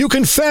You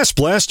can fast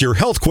blast your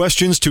health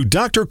questions to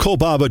Dr.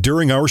 Kolbaba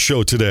during our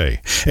show today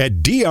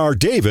at Dr.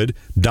 David,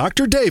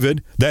 Dr.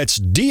 David, that's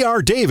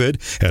Dr. David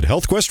at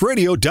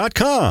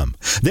healthquestradio.com.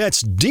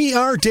 That's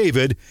Dr.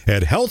 David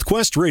at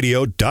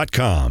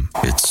healthquestradio.com.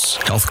 It's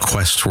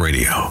HealthQuest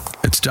Radio.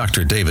 It's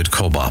Dr. David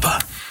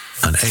Kolbaba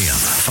on AM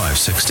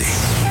 560.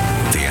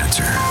 The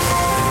Answer.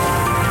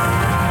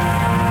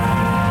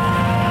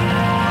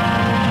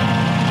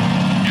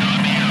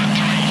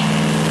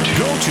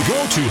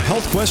 Go to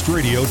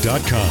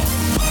healthquestradio.com.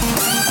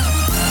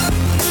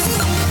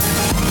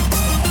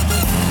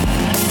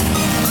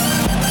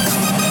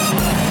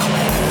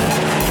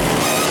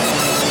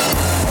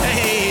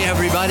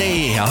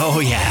 Everybody.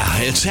 Oh, yeah,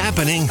 it's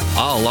happening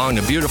all along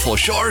the beautiful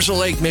shores of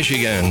Lake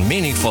Michigan.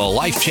 Meaningful,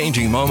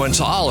 life-changing moments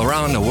all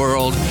around the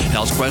world.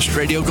 HealthQuest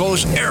Radio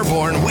goes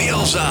airborne,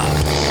 wheels up.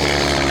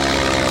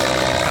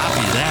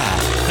 Copy that.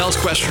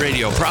 HealthQuest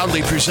Radio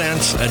proudly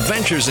presents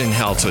Adventures in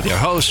Health with your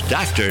host,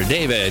 Dr.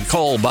 David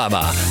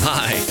Kolbaba.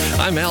 Hi,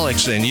 I'm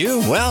Alex, and you?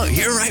 Well,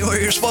 you're right where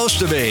you're supposed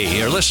to be.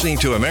 You're listening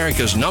to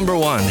America's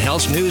 #1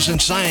 health news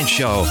and science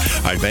show.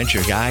 Our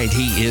adventure guide,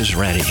 he is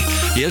ready.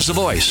 He is the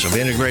voice of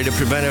integrated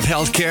preventive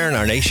health care in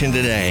our nation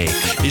today.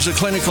 He's the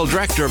clinical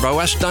director of our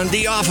West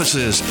Dundee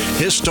offices.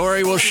 His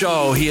story will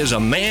show he is a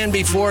man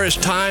before his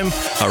time,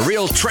 a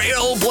real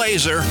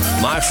trailblazer.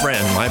 My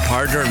friend, my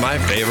partner, and my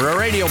favorite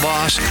radio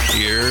boss.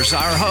 Here's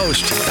our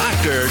host,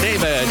 Dr.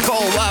 David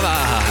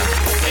Kolbaba.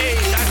 Hey,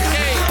 Dr.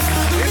 K.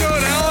 How you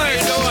doing,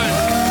 Alex? How you doing?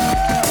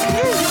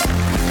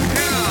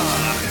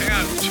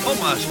 Yeah.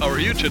 Thomas, how are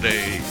you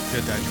today?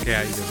 Good, Dr. K.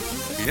 How you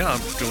doing? Yeah,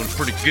 I'm doing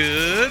pretty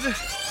good.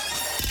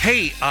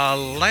 Hey,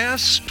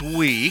 last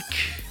week,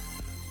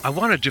 I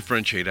want to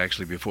differentiate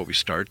actually before we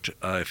start,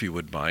 if you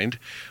would mind.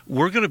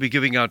 We're going to be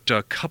giving out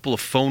a couple of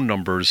phone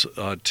numbers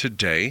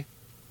today.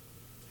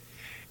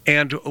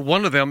 And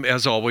one of them,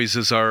 as always,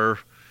 is our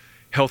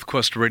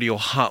HealthQuest Radio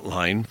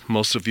hotline.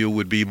 Most of you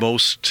would be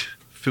most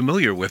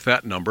familiar with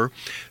that number.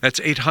 That's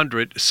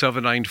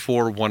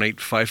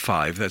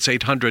 800-794-1855. That's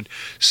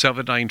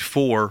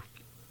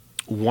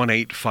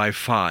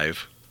 800-794-1855.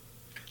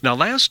 Now,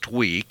 last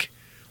week,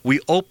 we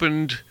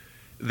opened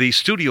the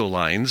studio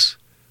lines,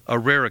 a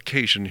rare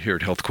occasion here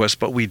at HealthQuest,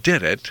 but we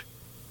did it,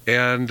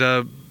 and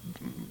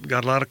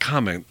got a lot of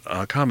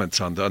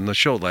comments on the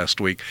show last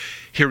week,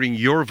 hearing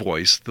your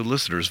voice, the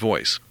listener's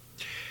voice.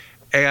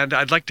 And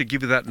I'd like to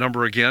give you that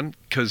number again,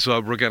 because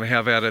we're going to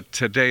have at it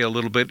today a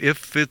little bit,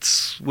 if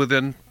it's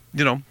within,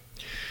 the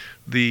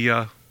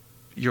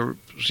your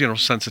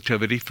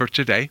sensitivity for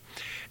today.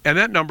 And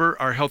that number,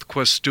 our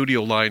HealthQuest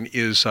studio line,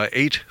 is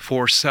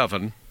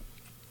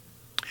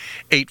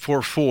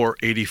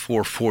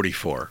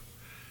 847-844-8444.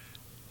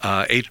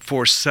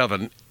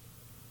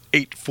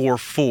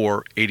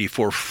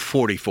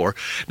 847-844-8444.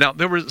 Now,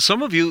 there were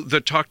some of you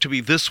that talked to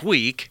me this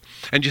week,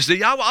 and you said,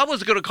 yeah, I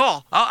was going to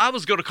call. I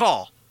was going to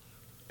call.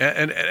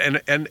 And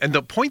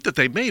the point that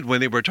they made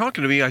when they were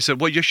talking to me, I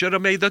said, well, you should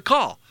have made the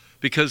call,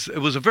 because it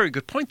was a very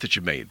good point that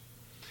you made.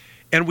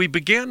 And we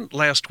began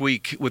last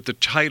week with the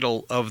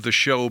title of the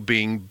show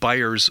being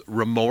Buyer's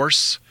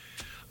Remorse.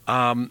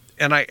 And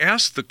I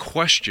asked the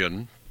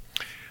question,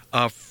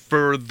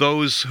 for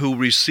those who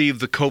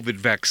received the COVID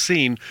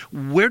vaccine,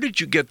 where did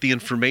you get the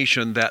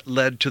information that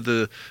led to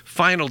the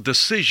final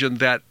decision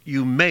that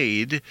you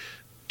made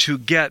to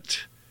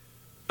get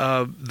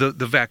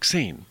the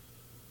vaccine?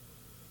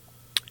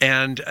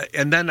 And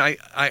then I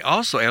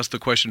also asked the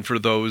question for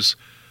those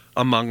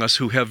among us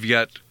who have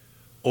yet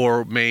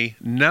or may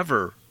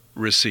never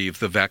receive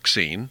the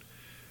vaccine.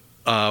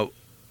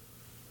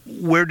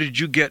 Where did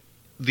you get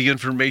the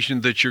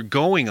information that you're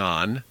going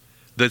on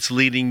that's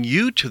leading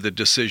you to the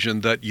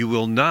decision that you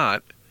will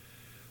not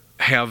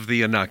have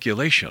the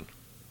inoculation?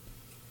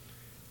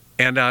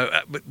 And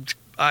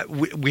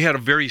we had a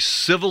very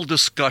civil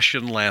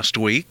discussion last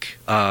week.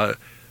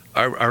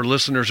 Our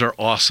listeners are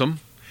awesome.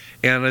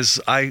 And as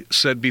I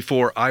said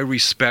before, I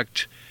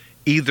respect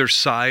either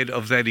side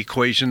of that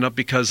equation, not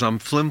because I'm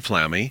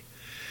flim-flammy,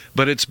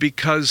 but it's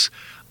because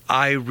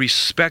I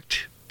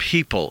respect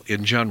people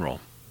in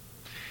general.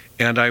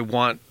 And I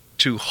want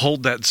to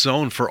hold that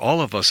zone for all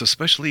of us,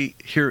 especially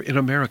here in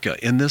America,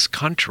 in this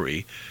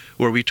country,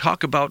 where we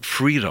talk about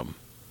freedom.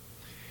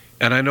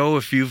 And I know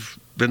if you've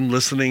been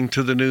listening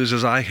to the news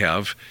as I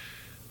have,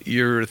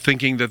 you're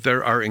thinking that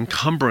there are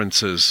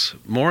encumbrances,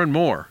 more and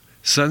more,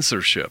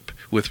 censorship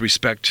with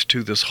respect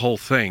to this whole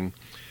thing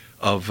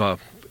of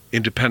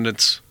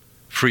independence,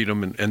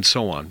 freedom, and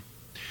so on.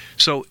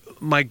 So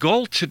my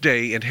goal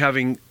today in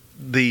having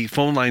the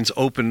phone lines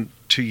open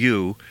to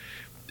you,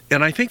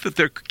 and I think that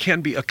there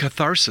can be a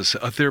catharsis,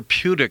 a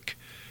therapeutic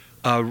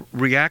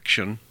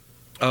reaction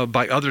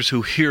by others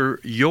who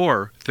hear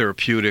your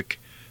therapeutic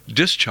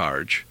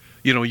discharge,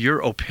 your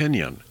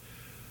opinion.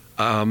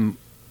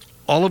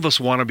 All of us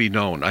want to be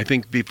known. I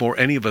think before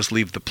any of us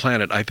leave the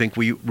planet, I think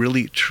we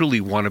really,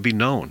 truly want to be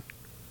known.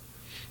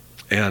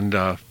 And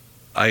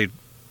I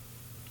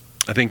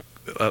think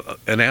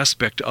an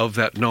aspect of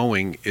that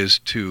knowing is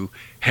to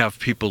have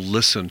people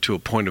listen to a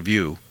point of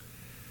view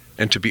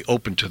and to be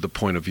open to the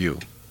point of view.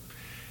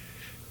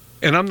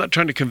 And I'm not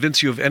trying to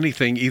convince you of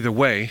anything either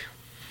way.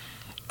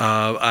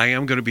 I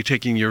am going to be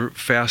taking your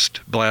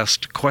Fast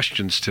Blast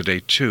questions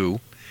today, too,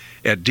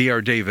 at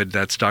Dr. David,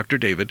 that's Dr.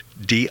 David,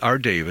 Dr.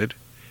 David,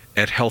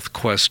 at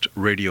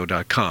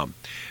healthquestradio.com.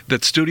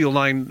 That studio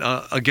line,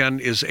 again,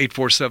 is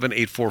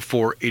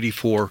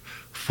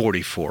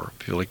 847-844-8444,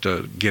 if you'd like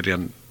to get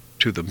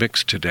into the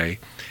mix today.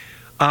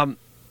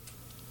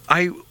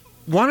 I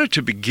wanted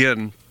to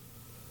begin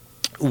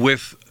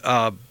with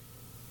the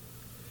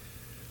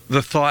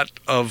thought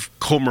of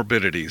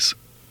comorbidities,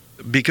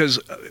 because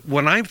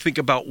when I think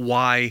about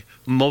why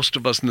most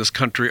of us in this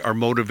country are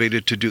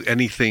motivated to do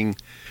anything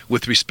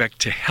with respect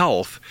to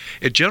health,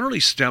 it generally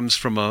stems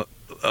from an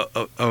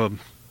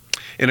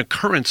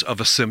occurrence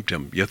of a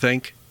symptom, you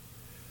think?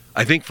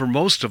 I think for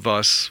most of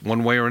us,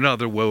 one way or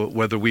another,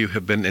 whether we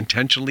have been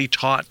intentionally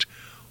taught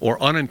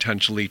or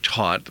unintentionally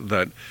taught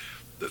that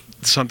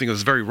something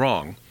is very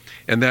wrong,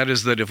 and that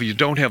is that if you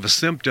don't have a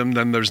symptom,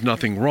 then there's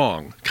nothing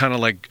wrong. Kind of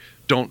like,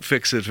 don't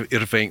fix it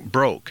if it ain't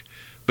broke.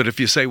 But if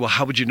you say, well,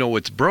 how would you know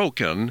it's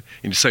broken?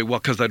 And you say, well,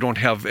 because I don't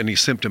have any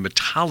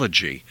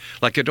symptomatology.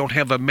 Like I don't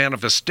have a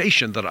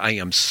manifestation that I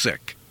am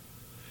sick.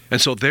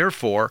 And so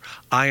therefore,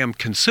 I am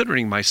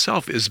considering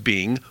myself as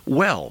being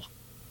well.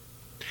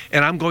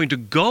 And I'm going to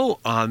go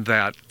on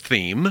that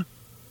theme.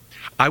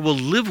 I will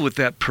live with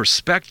that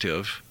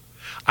perspective.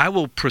 I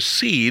will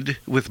proceed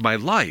with my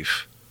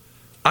life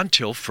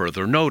until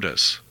further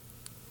notice.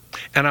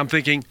 And I'm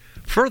thinking,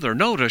 further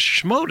notice,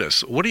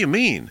 schmotus, what do you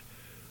mean?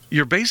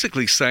 You're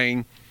basically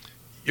saying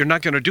you're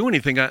not going to do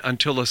anything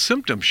until a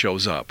symptom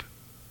shows up.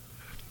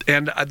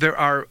 And there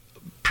are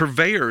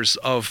purveyors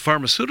of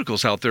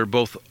pharmaceuticals out there,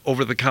 both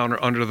over the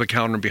counter, under the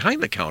counter, and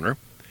behind the counter,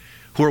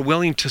 who are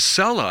willing to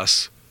sell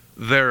us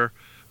their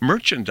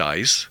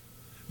merchandise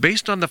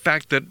based on the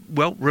fact that,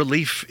 well,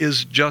 relief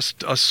is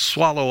just a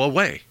swallow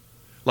away.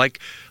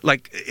 Like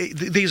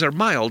these are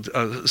mild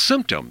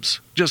symptoms,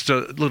 just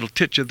a little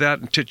titch of that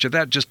and titch of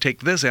that, just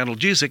take this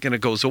analgesic and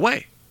it goes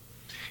away.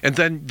 And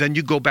then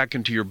you go back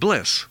into your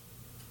bliss,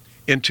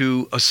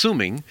 into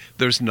assuming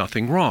there's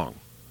nothing wrong.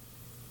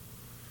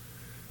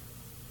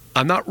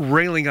 I'm not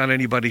railing on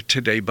anybody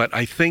today, but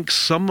I think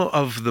some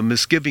of the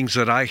misgivings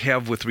that I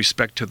have with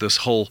respect to this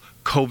whole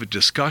COVID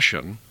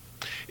discussion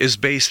is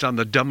based on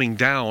the dumbing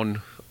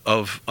down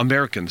of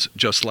Americans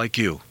just like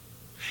you.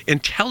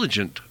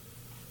 Intelligent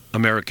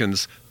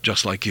Americans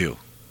just like you.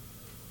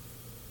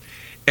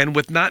 And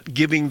with not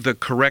giving the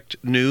correct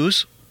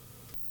news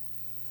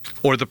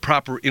or the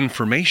proper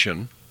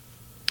information,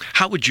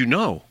 how would you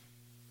know?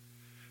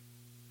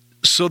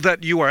 So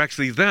that you are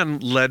actually then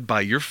led by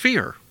your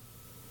fear.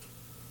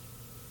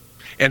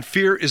 And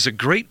fear is a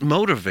great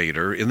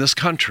motivator in this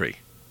country.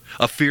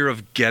 A fear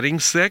of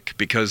getting sick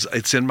because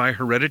it's in my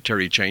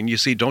hereditary chain. You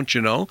see, don't you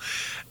know?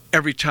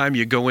 Every time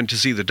you go in to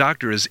see the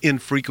doctor, as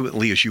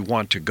infrequently as you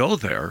want to go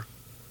there,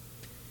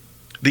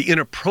 the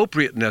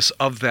inappropriateness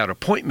of that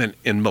appointment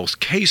in most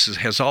cases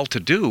has all to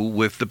do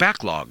with the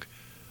backlog.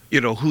 You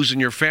know, who's in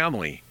your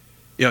family?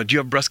 You know, do you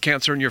have breast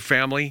cancer in your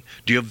family?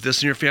 Do you have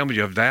this in your family? Do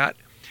you have that?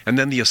 And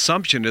then the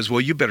assumption is,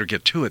 well, you better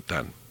get to it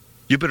then.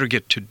 You better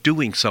get to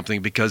doing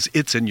something because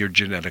it's in your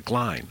genetic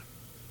line.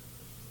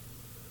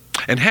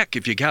 And heck,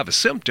 if you have a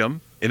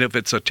symptom, and if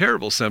it's a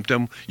terrible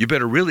symptom, you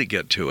better really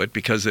get to it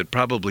because it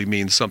probably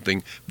means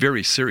something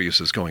very serious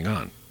is going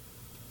on.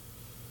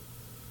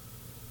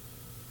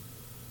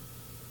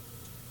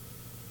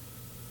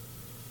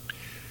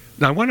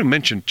 Now, I want to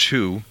mention,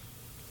 too,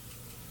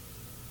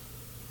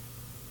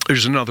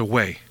 there's another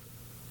way.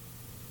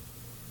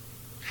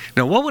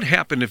 Now, what would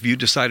happen if you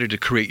decided to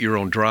create your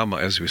own drama,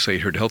 as we say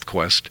here at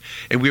HealthQuest,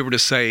 and we were to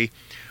say,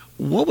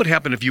 what would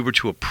happen if you were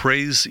to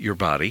appraise your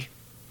body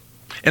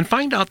and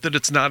find out that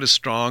it's not as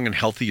strong and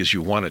healthy as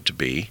you want it to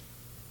be,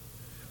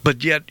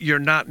 but yet you're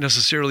not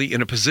necessarily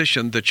in a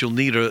position that you'll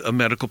need a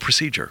medical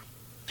procedure,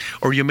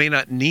 or you may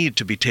not need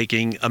to be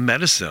taking a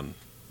medicine,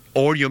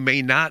 or you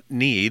may not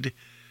need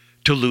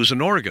to lose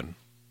an organ.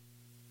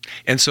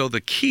 And so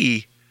the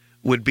key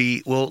would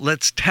be, well,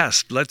 let's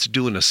test, let's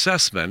do an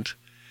assessment,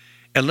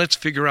 and let's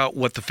figure out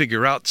what the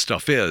figure out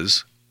stuff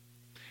is,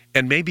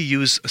 and maybe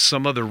use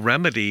some other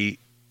remedy,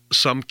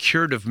 some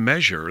curative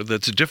measure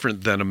that's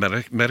different than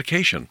a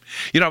medication.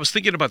 You know, I was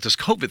thinking about this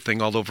COVID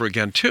thing all over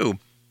again, too.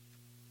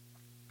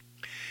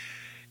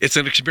 It's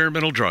an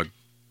experimental drug,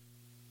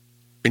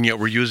 and yet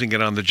we're using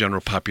it on the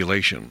general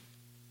population.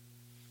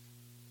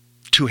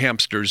 2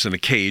 hamsters in a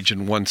cage,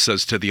 and one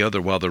says to the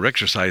other while they're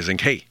exercising,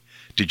 hey,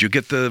 did you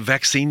get the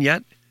vaccine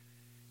yet?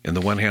 And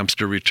the one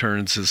hamster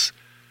returns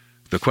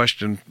the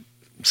question,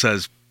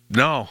 says,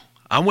 no,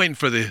 I'm waiting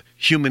for the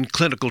human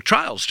clinical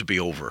trials to be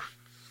over.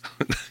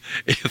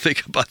 You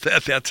think about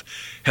that, that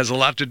has a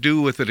lot to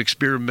do with an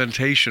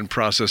experimentation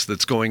process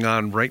that's going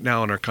on right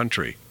now in our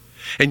country.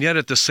 And yet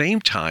at the same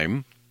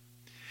time,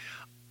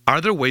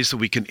 are there ways that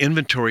we can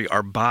inventory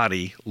our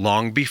body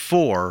long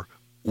before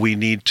we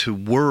need to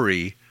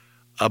worry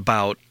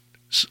about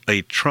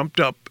a trumped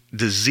up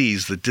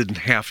disease that didn't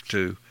have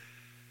to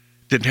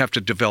didn't have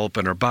to develop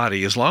in our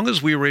body. As long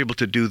as we were able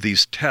to do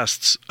these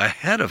tests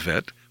ahead of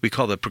it, we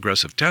call that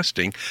progressive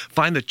testing,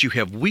 find that you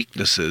have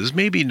weaknesses,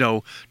 maybe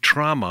no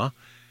trauma,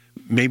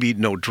 maybe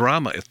no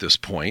drama at this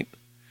point,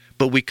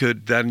 but we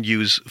could then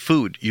use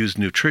food, use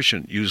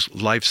nutrition, use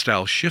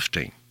lifestyle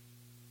shifting.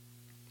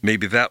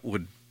 Maybe that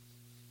would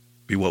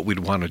be what we'd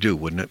want to do,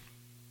 wouldn't it?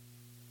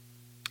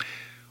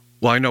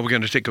 Well, I know we're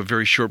going to take a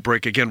very short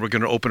break. Again, we're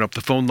going to open up the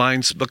phone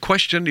lines. The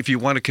question, if you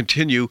want to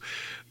continue,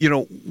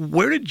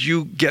 where did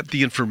you get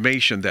the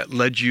information that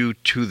led you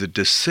to the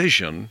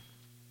decision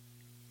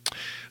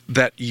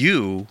that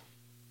you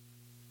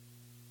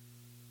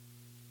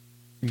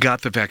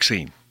got the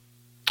vaccine?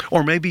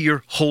 Or maybe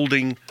you're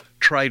holding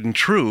tried and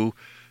true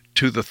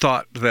to the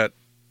thought that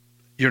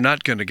you're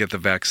not going to get the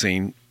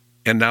vaccine,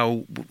 and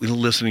now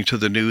listening to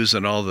the news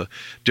and all the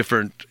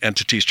different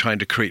entities trying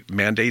to create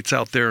mandates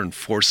out there and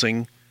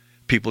forcing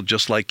people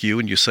just like you,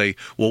 and you say,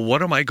 well,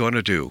 what am I going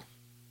to do?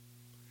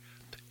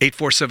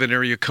 847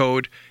 area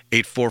code,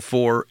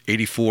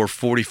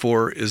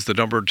 844-8444 is the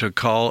number to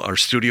call our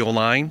studio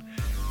line.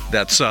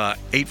 That's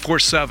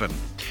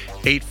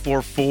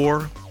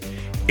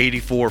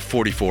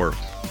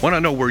 847-844-8444. Want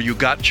to know where you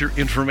got your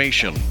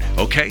information,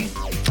 okay?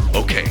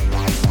 Okay.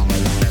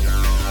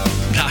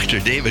 Dr.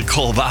 David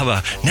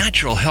Kolbaba,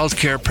 natural health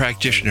care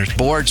practitioner,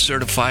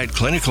 board-certified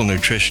clinical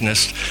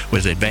nutritionist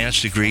with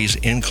advanced degrees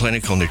in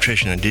clinical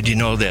nutrition. And did you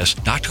know this?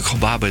 Dr.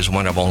 Kolbaba is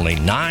one of only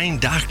 9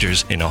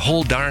 doctors in a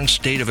whole darn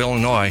state of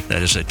Illinois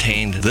that has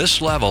attained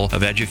this level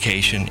of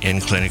education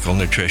in clinical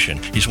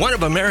nutrition. He's one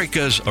of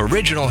America's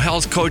original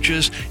health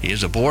coaches. He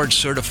is a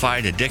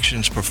board-certified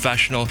addictions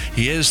professional.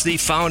 He is the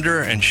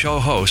founder and show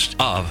host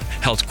of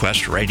Health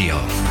Quest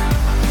Radio.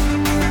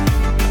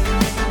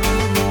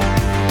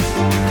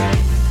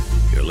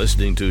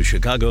 Listening to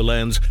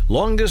Chicagoland's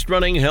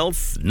longest-running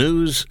health,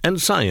 news,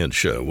 and science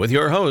show with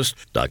your host,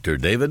 Dr.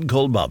 David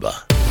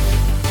Kolbaba.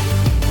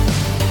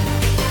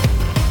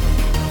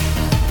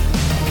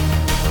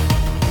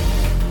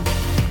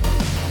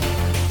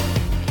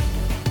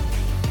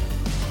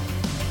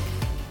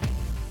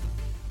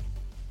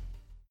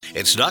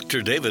 It's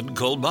Dr. David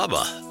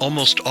Kolbaba.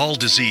 Almost all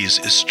disease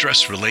is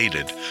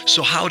stress-related.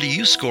 So how do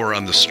you score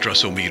on the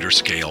stressometer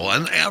scale?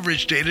 On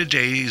average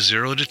day-to-day,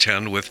 0 to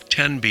 10, with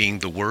 10 being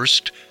the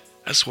worst?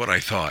 That's what I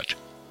thought.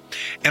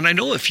 And I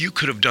know if you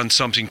could have done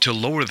something to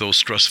lower those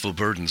stressful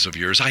burdens of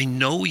yours, I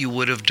know you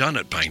would have done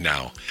it by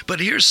now. But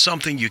here's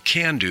something you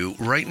can do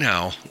right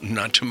now,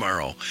 not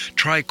tomorrow.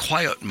 Try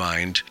Quiet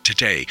Mind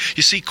today.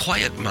 You see,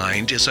 Quiet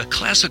Mind is a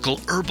classical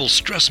herbal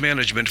stress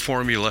management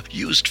formula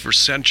used for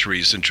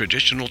centuries in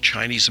traditional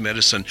Chinese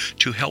medicine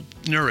to help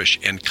nourish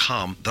and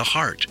calm the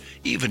heart,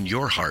 even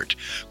your heart.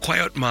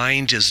 Quiet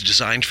Mind is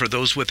designed for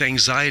those with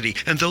anxiety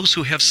and those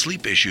who have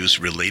sleep issues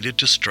related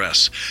to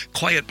stress.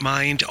 Quiet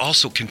Mind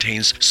also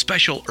contains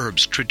special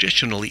herbs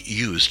traditionally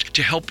used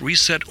to help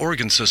reset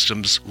organ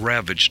systems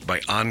ravaged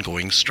by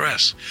ongoing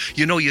stress.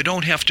 You know, you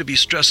don't have to be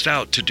stressed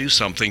out to do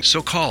something,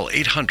 so call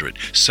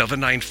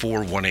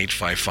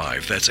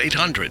 800-794-1855. That's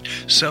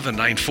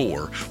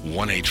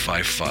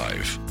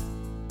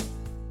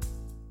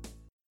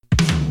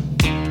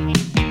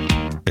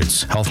 800-794-1855.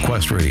 It's Health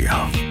Quest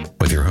Radio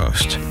with your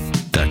host,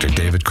 Dr.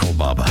 David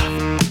Kolbaba.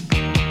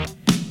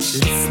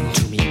 Listen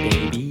to me,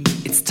 baby.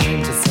 It's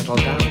time to settle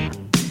down.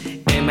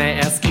 Am I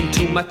asking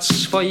too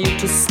much for you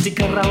to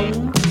stick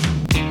around?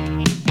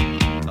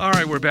 All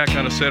right, we're back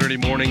on a Saturday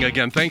morning.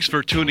 Again, thanks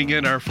for tuning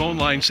in. Our phone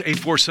line's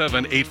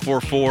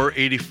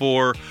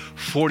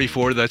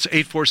 847-844-8444. That's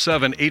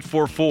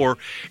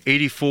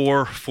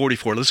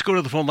 847-844-8444. Let's go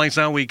to the phone lines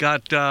now. We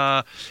got,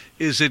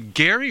 is it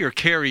Gary or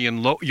Carrie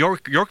in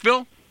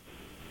Yorkville?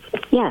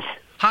 Yes.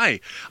 Hi.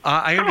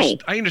 I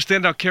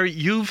understand now, Carrie,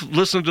 you've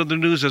listened to the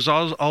news as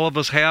all of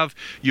us have.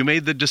 You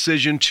made the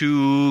decision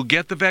to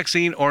get the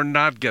vaccine or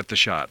not get the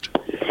shot?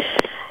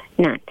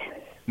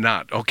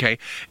 Not. Okay.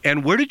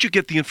 And where did you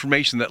get the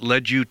information that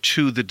led you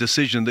to the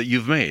decision that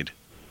you've made?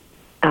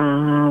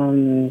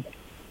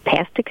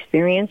 Past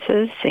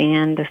experiences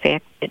and the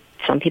fact that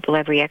some people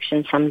have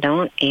reactions, some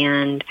don't,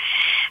 and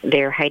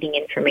they're hiding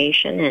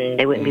information, and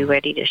they wouldn't be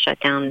ready to shut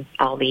down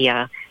all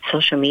the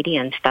social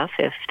media and stuff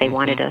if they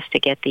wanted us to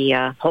get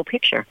the whole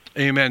picture.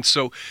 Amen.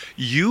 So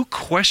you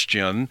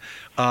question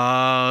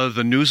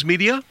the news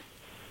media?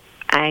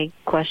 I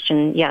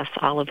question, yes,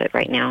 all of it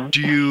right now.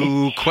 Do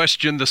you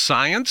question the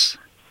science?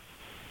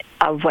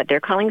 Of what they're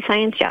calling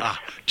science, yes.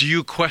 Do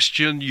you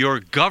question your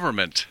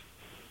government?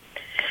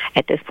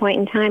 At this point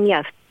in time,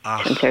 yes,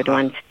 since they're the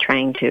ones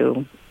trying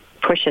to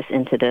push us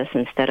into this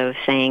instead of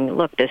saying,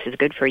 look, this is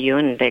good for you,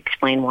 and they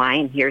explain why,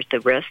 and here's the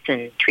risks,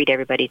 and treat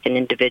everybody as an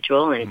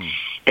individual, and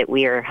that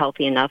we are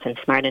healthy enough and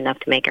smart enough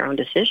to make our own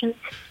decisions.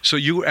 So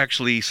you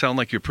actually sound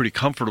like you're pretty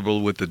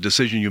comfortable with the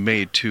decision you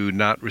made to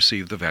not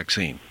receive the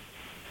vaccine.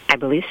 I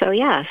believe so,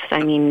 yes.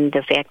 I mean,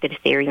 the fact that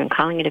they're even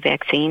calling it a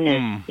vaccine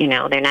is,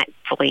 they're not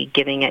fully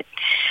giving it.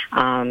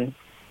 I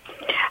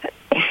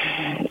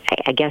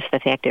guess the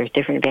fact there's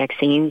different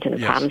vaccines and the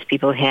problems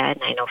people have had,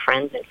 and I know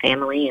friends and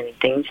family and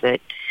things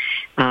that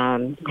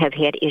have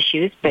had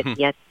issues, but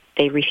yet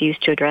they refuse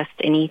to address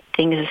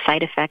anything as a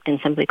side effect and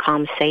simply call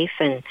them safe,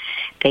 and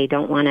they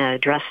don't want to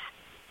address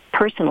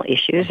personal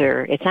issues,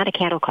 or it's not a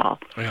cattle call,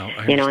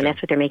 and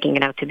that's what they're making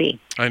it out to be.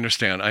 I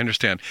understand.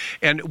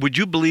 And would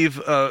you believe,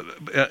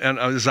 and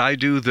as I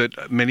do,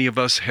 that many of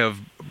us have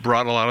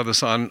brought a lot of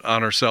this on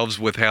ourselves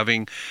with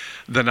having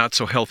the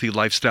not-so-healthy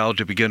lifestyle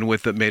to begin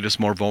with that made us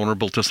more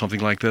vulnerable to something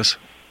like this?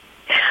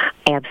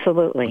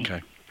 Absolutely.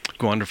 Okay.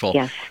 Wonderful.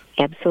 Yes,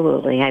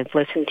 absolutely. I've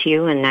listened to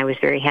you, and I was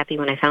very happy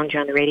when I found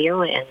you on the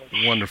radio, and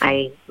wonderful.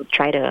 I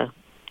try to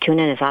tune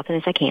in as often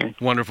as I can.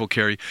 Wonderful,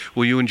 Carrie.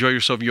 Will you enjoy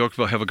yourself in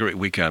Yorkville? Have a great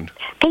weekend.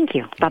 Thank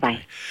you. Bye-bye.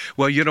 Okay.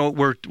 Well,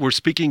 we're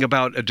speaking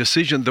about a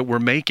decision that we're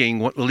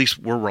making, at least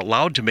we're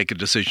allowed to make a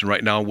decision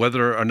right now,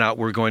 whether or not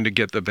we're going to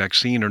get the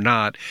vaccine or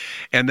not,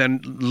 and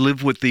then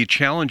live with the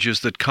challenges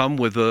that come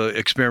with the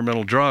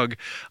experimental drug.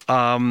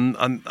 On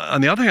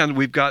the other hand,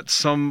 we've got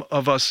some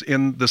of us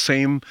in the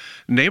same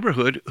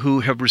neighborhood who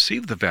have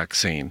received the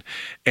vaccine.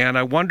 And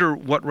I wonder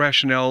what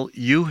rationale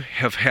you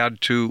have had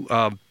to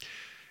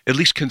at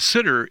least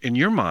consider in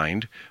your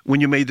mind when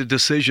you made the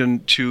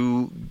decision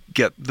to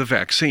get the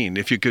vaccine.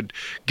 If you could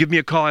give me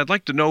a call, I'd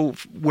like to know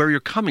where you're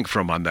coming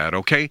from on that,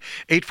 okay?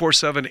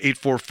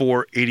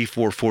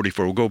 847-844-8444.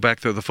 We'll go back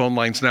to the phone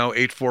lines now,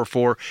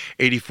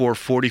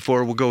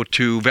 844-8444. We'll go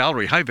to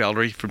Valerie. Hi,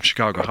 Valerie from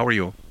Chicago. How are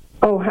you?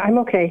 Oh, I'm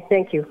okay.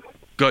 Thank you.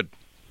 Good.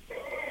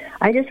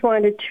 I just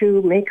wanted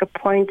to make a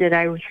point that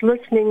I was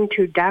listening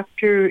to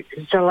Dr.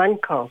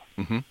 Zelenko.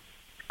 Mm-hmm.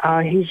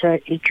 He's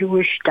a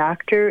Jewish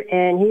doctor,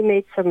 and he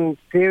made some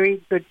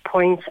very good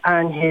points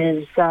on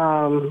his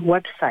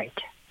website.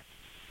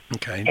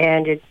 Okay.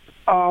 And it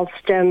all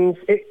stems...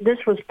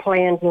 this was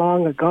planned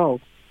long ago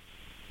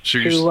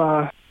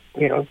to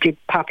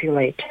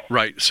depopulate.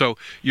 Right. So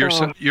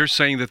you're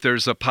saying that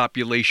there's a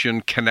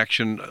population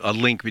connection, a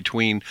link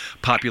between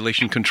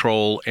population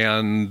control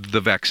and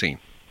the vaccine?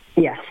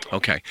 Yes.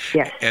 Okay.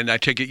 Yes. And I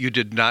take it you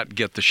did not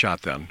get the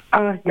shot then?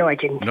 No, I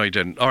didn't. No, you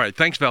didn't. All right.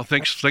 Thanks, Val.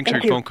 Thanks for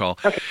your phone call.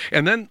 Okay.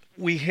 And then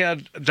we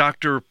had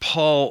Dr.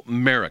 Paul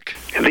Marik.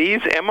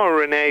 These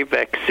mRNA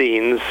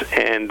vaccines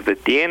and the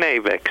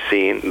DNA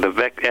vaccine, the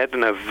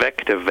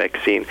adenovector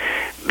vaccine,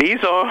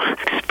 these are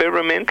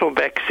experimental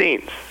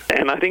vaccines.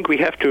 And I think we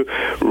have to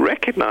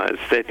recognize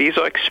that these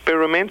are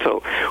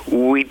experimental.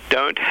 We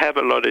don't have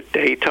a lot of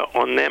data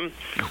on them.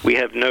 We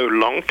have no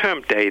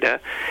long-term data.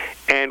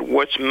 And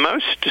what's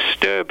most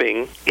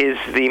disturbing is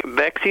the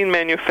vaccine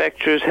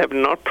manufacturers have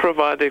not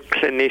provided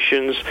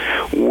clinicians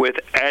with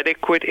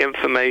adequate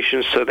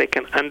information so they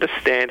can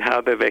understand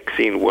how the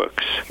vaccine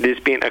works.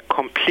 There's been a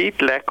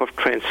complete lack of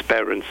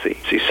transparency.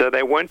 So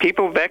they want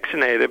people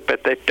vaccinated,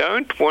 but they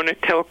don't want to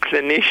tell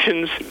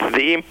clinicians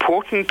the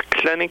important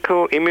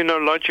clinical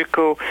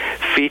immunological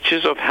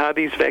features of how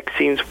these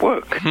vaccines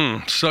work.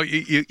 So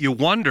you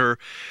wonder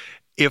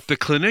if the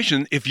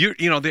clinician, if you're,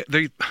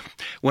 they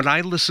when I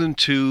listen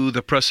to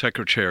the press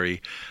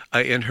secretary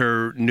in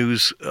her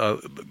news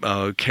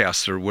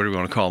casts, or what do we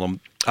want to call them,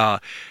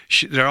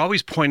 they're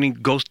always pointing,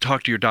 go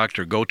talk to your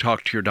doctor, go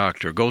talk to your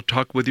doctor, go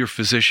talk with your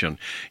physician,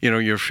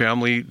 your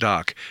family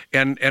doc.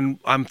 And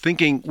I'm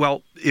thinking,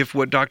 well, if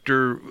what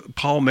Dr.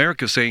 Paul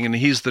Marik is saying, and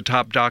he's the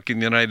top doc in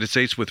the United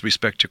States with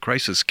respect to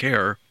crisis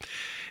care,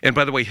 and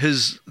by the way,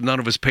 none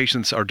of his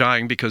patients are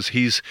dying because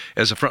he's,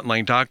 as a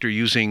frontline doctor,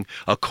 using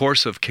a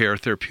course of care,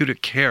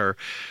 therapeutic care,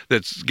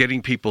 that's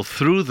getting people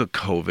through the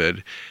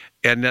COVID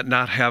and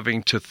not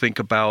having to think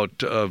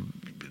about,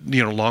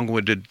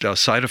 long-winded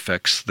side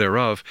effects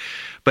thereof.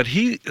 But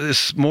he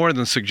is more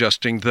than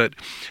suggesting that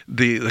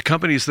the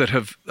companies that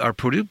are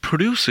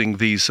producing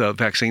these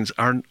vaccines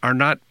are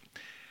not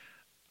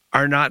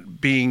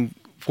being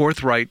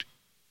forthright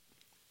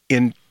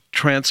in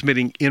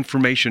transmitting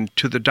information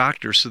to the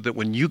doctor so that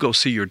when you go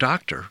see your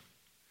doctor,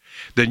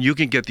 then you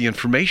can get the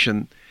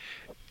information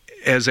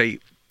as a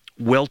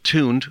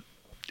well-tuned,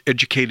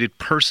 educated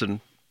person,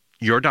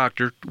 your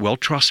doctor,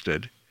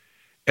 well-trusted,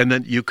 and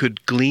then you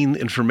could glean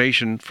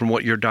information from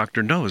what your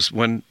doctor knows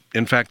when,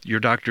 in fact, your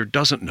doctor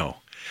doesn't know.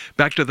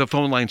 Back to the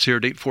phone lines here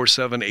at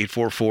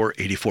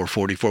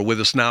 847-844-8444. With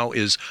us now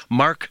is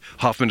Mark,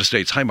 Hoffman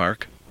Estates. Hi,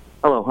 Mark.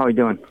 Hello, how are you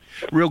doing?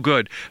 Real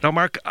good. Now,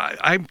 Mark,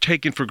 I'm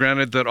taking for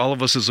granted that all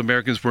of us as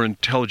Americans were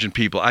intelligent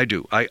people. I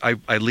do. I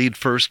lead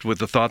first with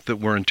the thought that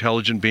we're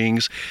intelligent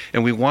beings,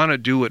 and we want to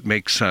do what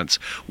makes sense.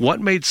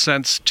 What made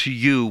sense to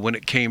you when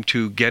it came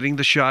to getting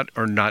the shot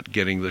or not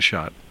getting the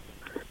shot?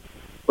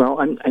 Well,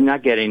 I'm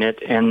not getting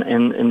it,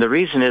 and the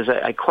reason is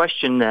I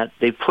question that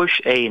they push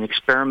an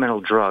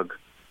experimental drug,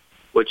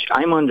 which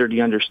I'm under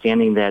the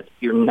understanding that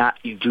you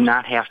do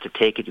not have to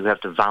take it. You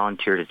have to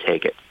volunteer to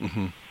take it.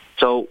 Mm-hmm.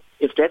 So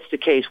if that's the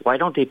case, why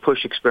don't they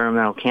push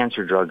experimental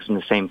cancer drugs in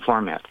the same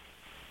format?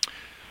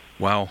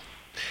 Wow.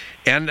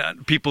 And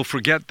people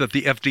forget that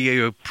the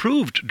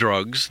FDA-approved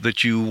drugs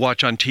that you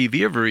watch on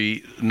TV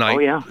every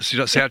night,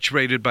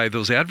 saturated by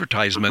those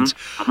advertisements,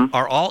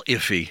 are all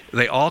iffy.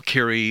 They all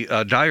carry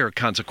dire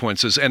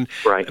consequences. And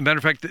as a matter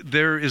of fact,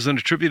 there is an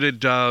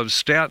attributed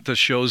stat that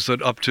shows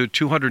that up to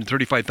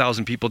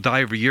 235,000 people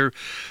die every year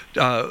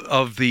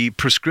of the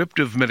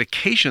prescriptive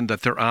medication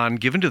that they're on,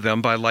 given to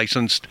them by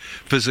licensed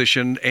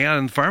physician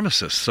and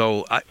pharmacists.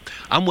 So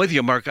I'm with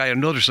you, Mark. I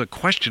know there's a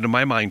question in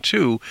my mind,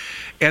 too.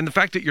 And the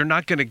fact that you're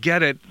not going to get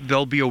it,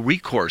 there'll be a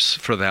recourse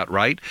for that,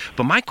 right?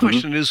 But my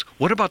question is,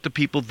 what about the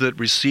people that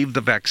receive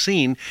the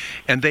vaccine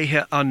and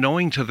they,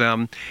 unknowing to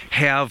them,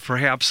 have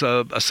perhaps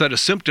a set of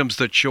symptoms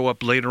that show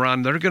up later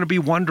on? They're going to be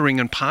wondering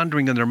and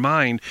pondering in their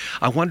mind,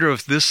 I wonder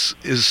if this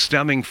is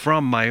stemming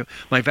from my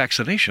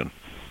vaccination.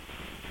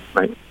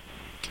 Right.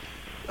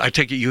 I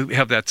take it you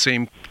have that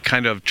same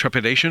kind of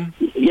trepidation?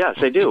 Yes,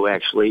 I do,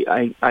 actually.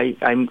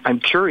 I'm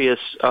curious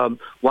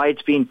why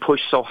it's being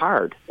pushed so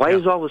hard. Why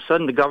is all of a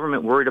sudden the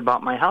government worried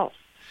about my health?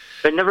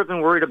 They've never been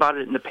worried about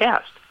it in the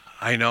past.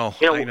 I know.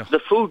 I know.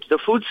 The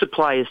food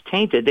supply is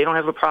tainted. They don't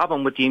have a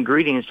problem with the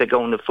ingredients that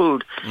go in the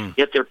food,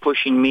 yet they're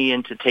pushing me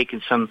into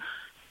taking some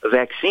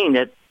vaccine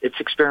that it's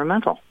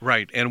experimental.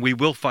 Right, and we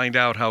will find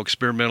out how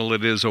experimental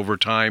it is over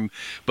time,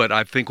 but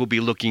I think we'll be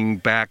looking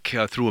back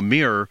through a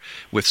mirror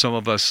with some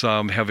of us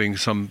having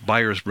some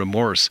buyer's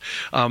remorse.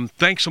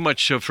 Thanks so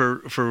much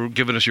for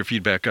giving us your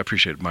feedback. I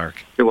appreciate it,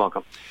 Mark. You're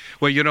welcome.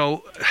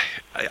 Well,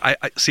 I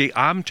see,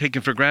 I'm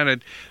taking for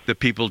granted that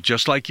people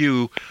just like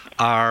you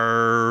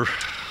are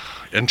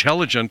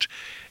intelligent,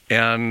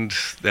 and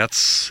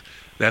that's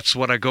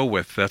what I go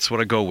with. That's what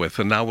I go with.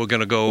 And now we're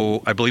going to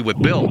go, I believe,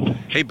 with Bill.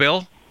 Hey,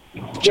 Bill.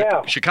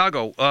 Yeah.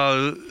 Chicago.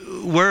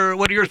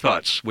 What are your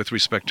thoughts with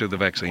respect to the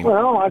vaccine?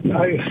 Well,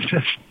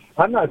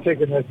 I'm not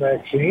taking that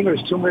vaccine.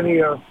 There's too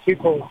many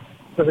people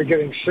that are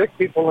getting sick.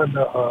 People in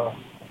the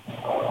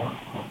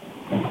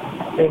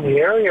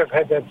area have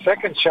had that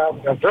second shot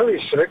and got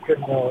very sick,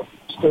 and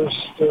there's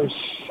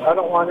I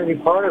don't want any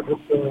part of it.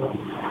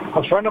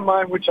 A friend of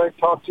mine, which I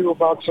talked to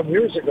about some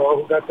years ago,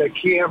 who got that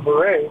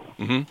Guillain-Barré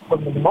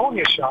from the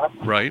pneumonia shot,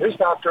 his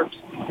doctor, and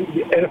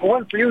if it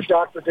wasn't for you,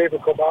 Dr.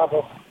 David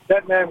Kolbaba,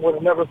 that man would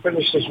have never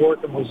finished his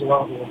work and was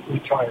allowed to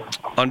retire.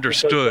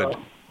 Understood.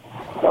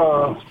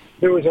 Because,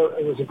 it was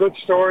a good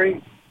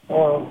story,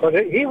 but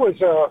he had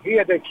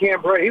that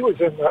Guillain-Barré. He was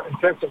in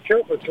intensive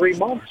care for 3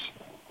 months.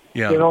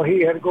 Yeah. You know,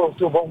 he had to go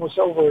through almost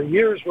over a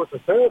year's worth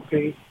of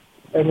therapy,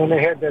 and then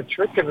they had that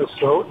trick in his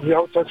throat. And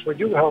that's where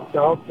you helped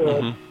out,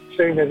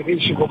 saying that he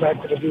should go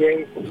back to the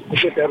VA and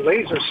get that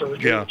laser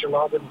surgery, which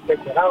allowed them to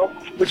take that out,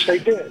 which they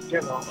did,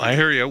 you know. I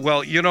hear you.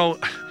 Well,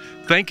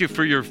 thank you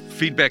for your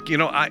feedback.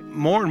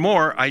 More and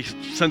more, I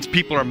sense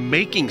people are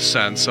making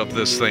sense of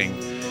this thing.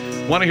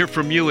 Want to hear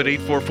from you at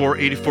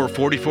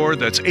 844-8444.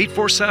 That's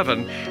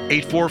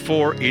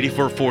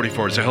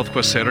 847-844-8444. It's a Health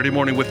Quest Saturday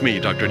morning with me,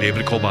 Dr.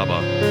 David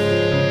Kolbaba.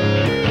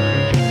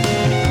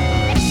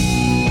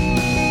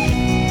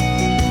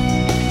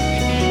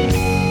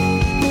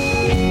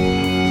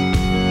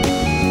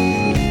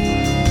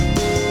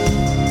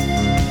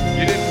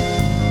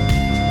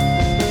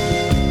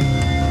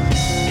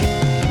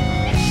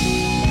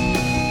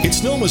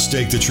 It's no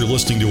mistake that you're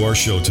listening to our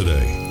show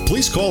today.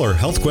 Please call our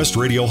Health Quest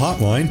Radio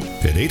hotline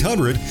at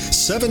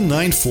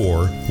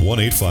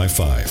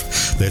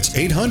 800-794-1855. That's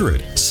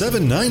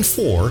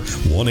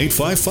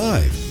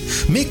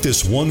 800-794-1855. Make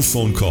this one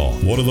phone call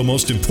one of the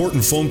most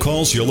important phone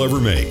calls you'll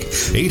ever make.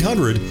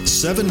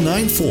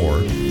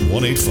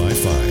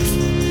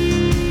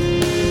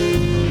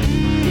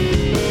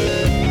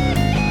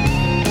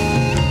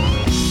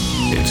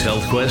 800-794-1855. It's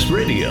Health Quest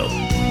Radio.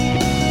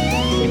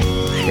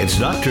 It's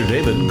Dr.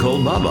 David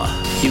Kolbaba.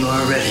 You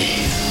are ready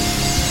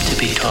to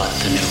be taught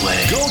the new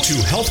way. Go to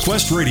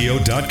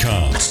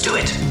healthquestradio.com. Let's do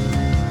it.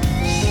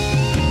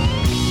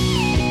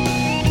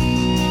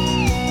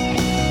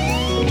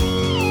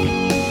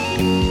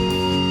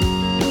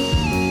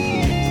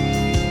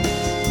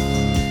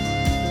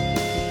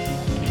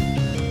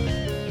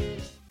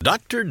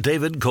 Dr.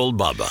 David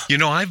Kolbaba.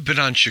 I've been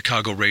on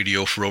Chicago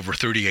radio for over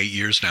 38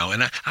 years now,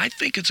 and I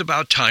think it's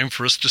about time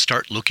for us to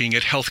start looking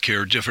at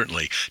healthcare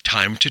differently.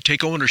 Time to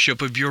take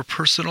ownership of your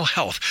personal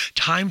health.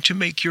 Time to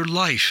make your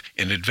life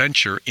an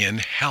adventure in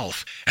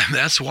health. And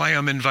that's why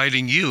I'm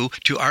inviting you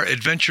to our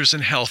Adventures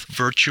in Health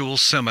virtual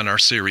seminar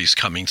series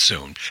coming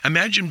soon.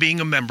 Imagine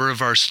being a member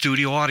of our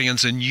studio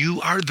audience, and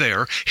you are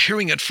there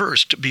hearing it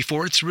first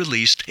before it's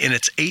released in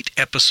its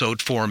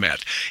 8-episode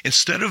format.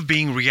 Instead of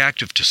being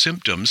reactive to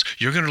symptoms,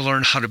 you're going to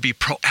learn how to be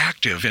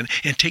proactive and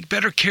take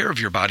better care of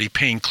your body,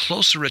 paying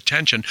closer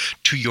attention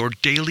to your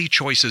daily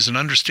choices and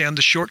understand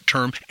the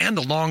short-term and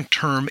the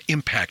long-term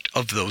impact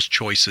of those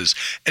choices.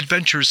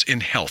 Adventures in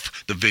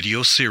Health, the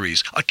video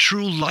series, a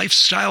true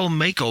lifestyle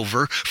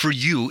makeover for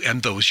you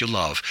and those you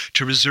love.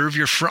 To reserve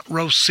your front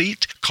row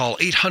seat, call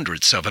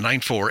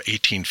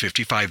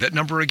 800-794-1855. That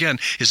number again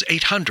is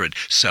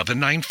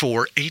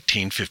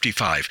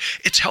 800-794-1855.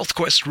 It's Health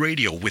Quest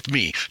Radio with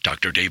me,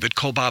 Dr. David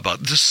Kolbaba,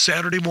 this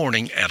Saturday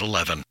morning at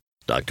 11.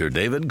 Dr.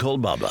 David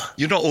Kolbaba.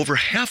 You know, over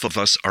half of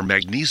us are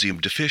magnesium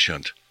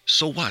deficient.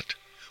 So what?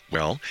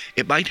 Well,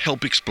 it might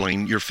help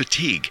explain your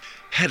fatigue,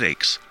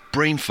 headaches,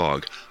 brain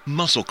fog,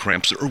 muscle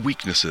cramps or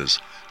weaknesses,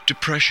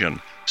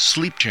 depression,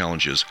 sleep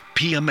challenges,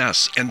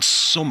 PMS, and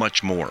so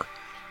much more.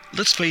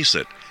 Let's face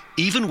it,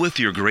 even with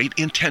your great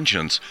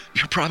intentions,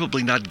 you're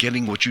probably not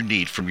getting what you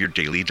need from your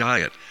daily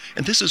diet.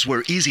 And this is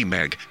where Easy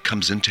Mag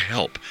comes in to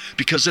help,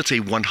 because it's a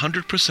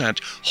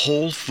 100%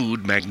 whole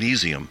food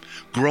magnesium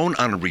grown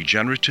on a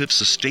regenerative,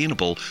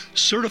 sustainable,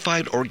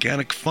 certified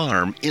organic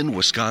farm in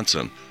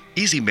Wisconsin.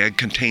 Easy Mag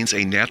contains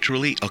a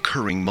naturally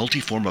occurring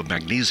multiform of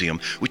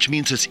magnesium, which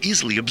means it's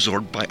easily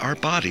absorbed by our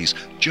bodies,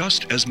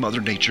 just as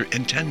Mother Nature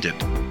intended.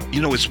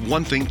 You know, it's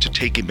one thing to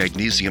take a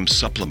magnesium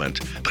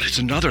supplement, but it's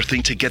another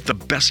thing to get the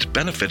best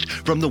benefit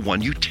from the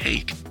one you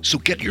take. So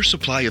get your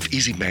supply of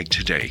Easy Mag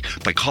today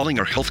by calling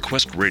our Health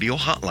Quest radio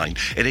hotline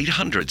at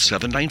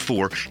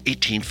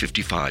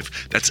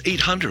 800-794-1855. That's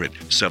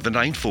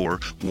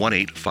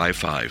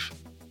 800-794-1855.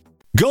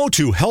 Go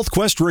to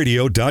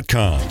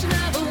healthquestradio.com.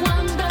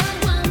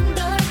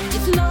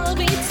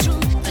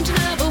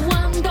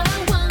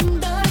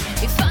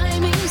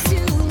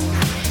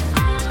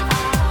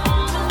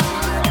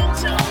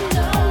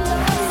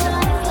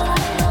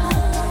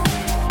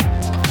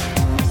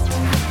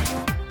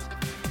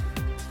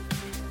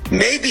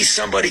 Maybe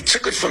somebody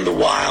took it from the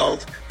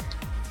wild,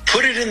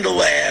 put it in the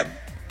lab,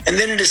 and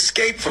then it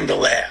escaped from the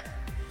lab.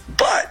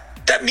 But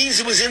that means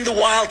it was in the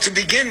wild to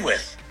begin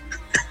with.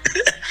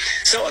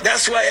 So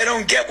that's why I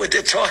don't get what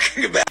they're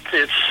talking about.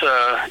 It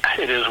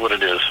is what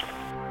it is.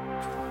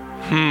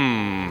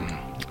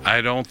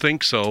 I don't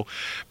think so.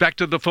 Back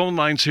to the phone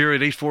lines here at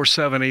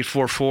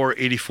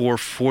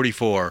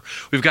 847-844-8444.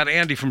 We've got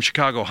Andy from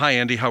Chicago. Hi,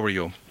 Andy. How are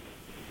you?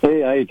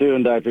 Hey, how you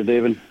doing, Dr.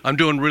 David? I'm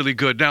doing really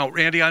good. Now,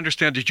 Andy, I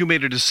understand that you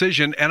made a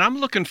decision, and I'm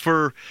looking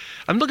to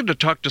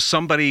talk to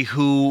somebody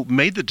who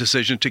made the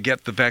decision to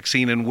get the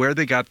vaccine and where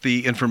they got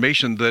the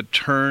information that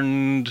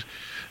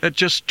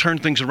just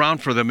turned things around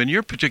for them. In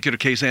your particular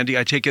case, Andy,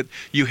 I take it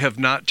you have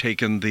not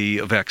taken the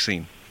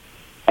vaccine.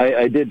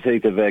 I did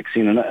take the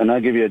vaccine, and I'll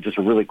give you just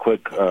a really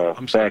quick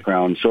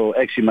background. So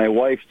actually, my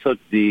wife took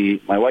the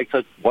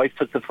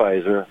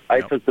Pfizer, I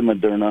took the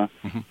Moderna,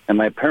 and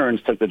my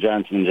parents took the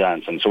Johnson &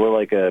 Johnson. So we're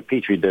like a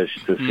petri dish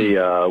to see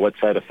what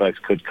side effects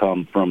could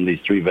come from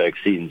these three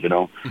vaccines, you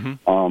know.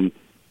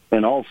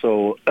 And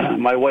also,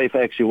 my wife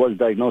actually was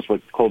diagnosed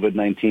with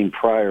COVID-19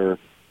 prior,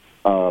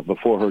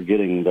 before her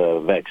getting the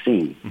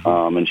vaccine,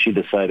 and she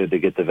decided to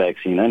get the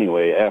vaccine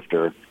anyway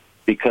after.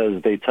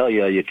 Because they tell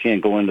you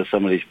can't go into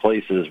some of these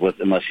places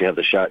unless you have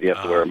the shot. You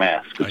have to wear a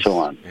mask and so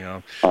on.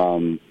 Yeah.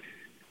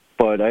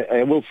 But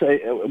I will say,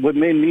 what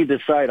made me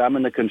decide, I'm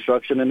in the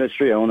construction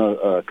industry. I own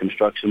a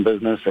construction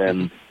business,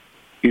 and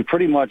you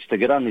pretty much, to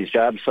get on these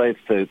job sites,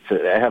 to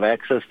have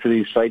access to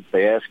these sites,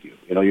 they ask you.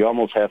 You know, you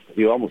almost have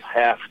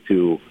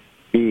to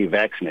be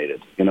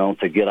vaccinated, you know,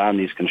 to get on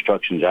these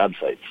construction job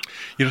sites.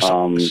 You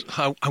know,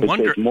 I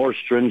wonder. It's more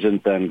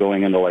stringent than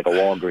going into like a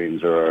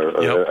Walgreens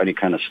or any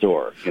kind of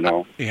store, you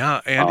know.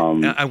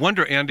 And I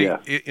wonder, Andy,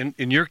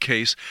 in your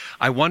case,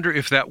 I wonder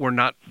if that were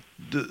not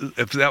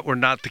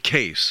the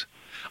case.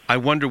 I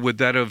wonder, would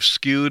that have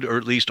skewed or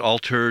at least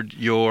altered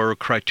your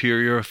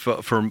criteria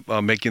for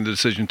making the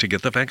decision to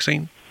get the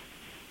vaccine?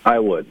 I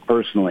would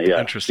personally, yeah.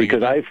 Interesting.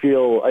 Because I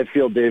feel,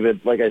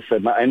 David, like I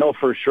said, I know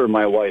for sure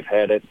my wife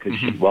had it because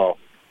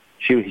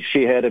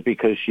she had it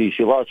because she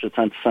lost her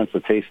sense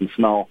of taste and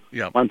smell.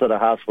 Yep. Went to the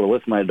hospital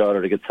with my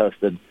daughter to get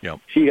tested.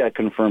 Yep. She got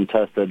confirmed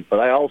tested, but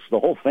the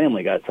whole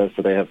family got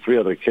tested. I have 3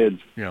 other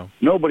kids. Yeah.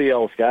 Nobody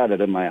else got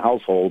it in my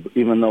household,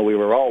 even though we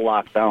were all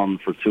locked down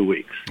for 2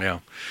 weeks. Yeah.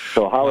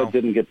 So how it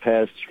didn't get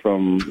passed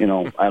from, you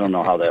know, I don't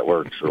know how that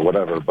works or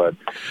whatever, but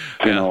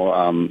you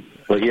know.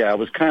 But yeah, I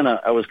was kind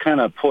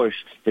of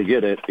pushed to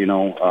get it, you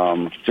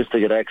know, just to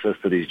get access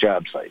to these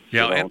job sites.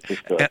 Yeah, you know,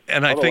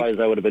 and I think otherwise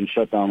I would have been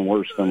shut down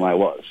worse than I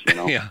was. You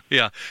know?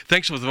 Yeah.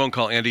 Thanks for the phone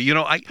call, Andy. You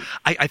know, I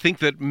think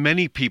that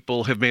many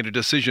people have made a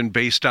decision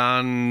based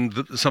on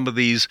some of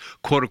these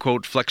quote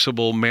unquote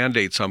flexible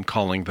mandates. I'm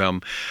calling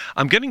them.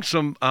 I'm getting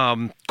some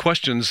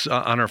questions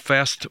on our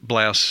Fast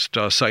Blast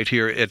site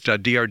here at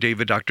Dr.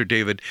 David, Dr.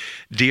 David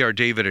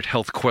at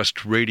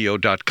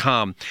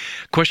healthquestradio.com.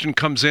 Question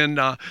comes in: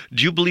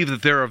 do you believe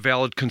that there are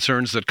valid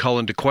concerns that call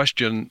into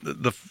question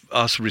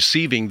us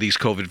receiving these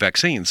COVID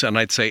vaccines? And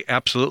I'd say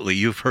absolutely.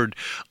 You've heard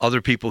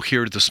other people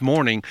here this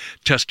morning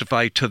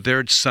testify to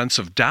their sense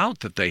of doubt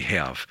that they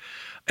have.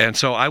 And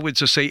so I would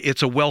just say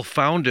it's a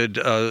well-founded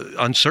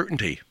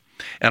uncertainty.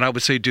 And I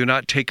would say do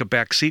not take a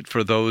back seat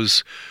for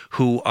those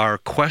who are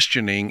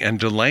questioning and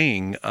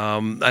delaying.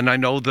 And I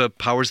know the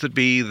powers that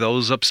be,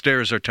 those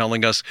upstairs, are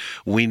telling us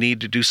we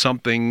need to do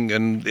something,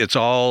 and it's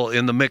all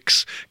in the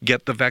mix.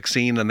 Get the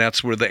vaccine, and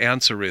that's where the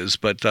answer is.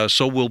 But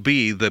so will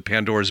be the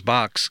Pandora's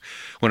box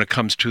when it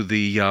comes to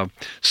the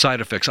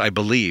side effects, I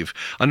believe.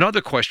 Another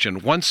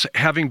question: once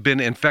having been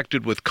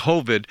infected with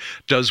COVID,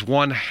 does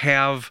one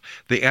have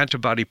the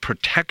antibody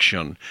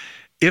protection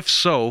If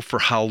so, for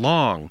how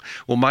long?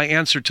 Well, my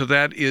answer to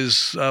that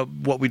is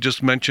what we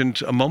just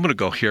mentioned a moment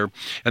ago here,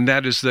 and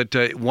that is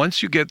that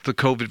once you get the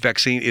COVID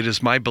vaccine, it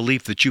is my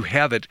belief that you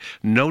have it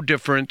no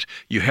different.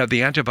 You have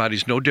the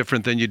antibodies no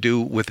different than you do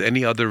with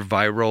any other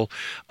viral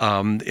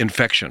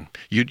infection.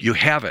 You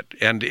have it,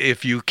 and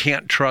if you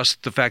can't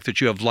trust the fact that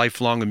you have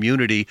lifelong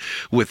immunity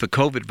with the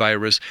COVID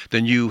virus,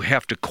 then you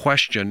have to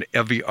question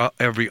every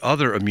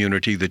other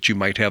immunity that you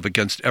might have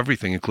against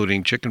everything,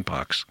 including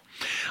chickenpox.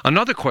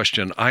 Another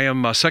question. I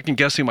am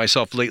second-guessing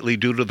myself lately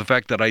due to the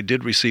fact that I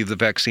did receive the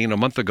vaccine a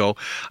month ago.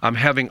 I'm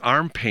having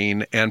arm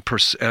pain and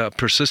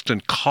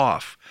persistent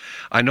cough.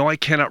 I know I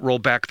cannot roll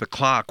back the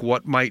clock.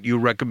 What might you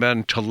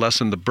recommend to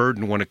lessen the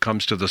burden when it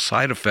comes to the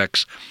side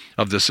effects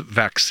of this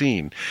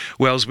vaccine?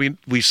 Well, as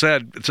we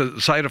said,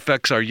 the side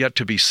effects are yet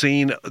to be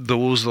seen.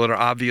 Those that are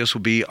obvious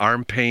will be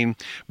arm pain,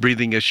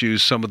 breathing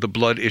issues, some of the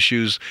blood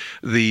issues,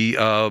 the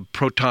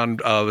proton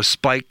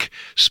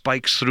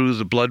spikes through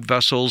the blood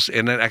vessels,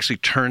 and it actually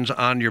turns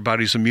on your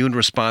body's immune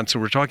response.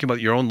 And we're talking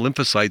about your own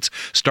lymphocytes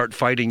start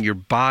fighting your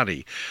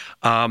body.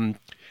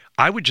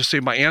 I would just say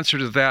my answer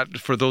to that,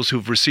 for those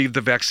who've received the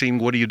vaccine,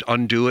 what do you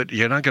undo it?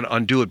 You're not going to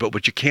undo it, but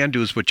what you can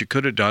do is what you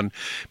could have done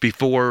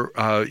before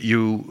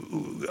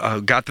you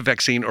got the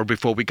vaccine or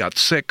before we got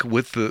sick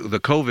with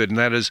the COVID, and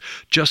that is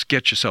just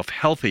get yourself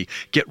healthy.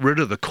 Get rid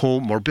of the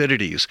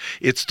comorbidities.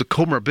 It's the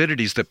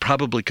comorbidities that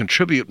probably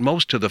contribute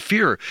most to the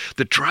fear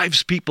that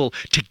drives people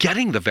to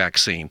getting the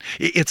vaccine.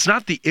 It's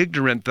not the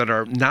ignorant that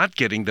are not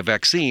getting the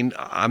vaccine.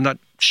 I'm not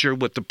sure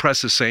what the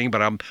press is saying,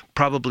 but I'm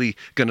probably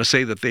going to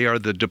say that they are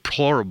the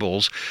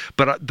deplorables.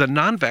 But the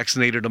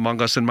non-vaccinated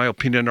among us, in my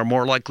opinion, are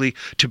more likely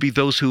to be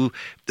those who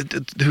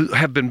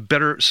have been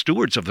better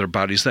stewards of their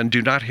bodies and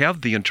do not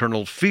have the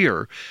internal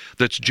fear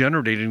that's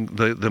generating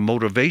the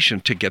motivation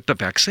to get the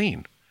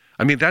vaccine.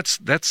 I mean, that's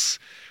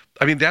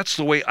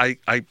the way I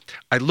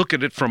look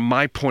at it from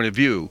my point of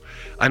view.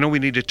 I know we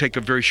need to take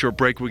a very short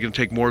break. We're going to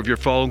take more of your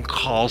phone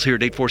calls here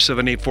at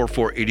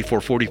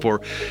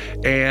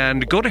 847-844-8444.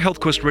 And go to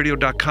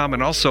healthquestradio.com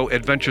and also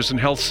Adventures in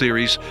Health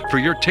series for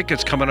your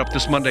tickets coming up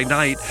this Monday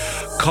night.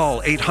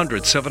 Call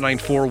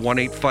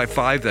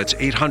 800-794-1855. That's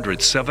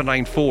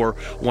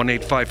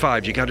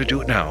 800-794-1855. You got to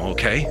do it now,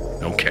 okay?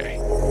 Okay.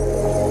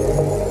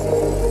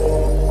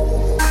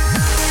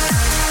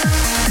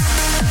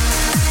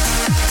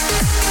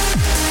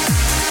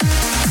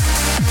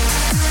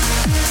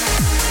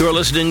 You're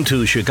listening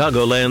to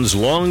Chicagoland's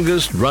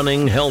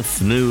longest-running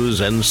health news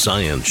and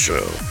science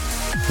show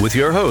with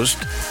your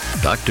host,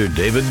 Dr.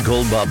 David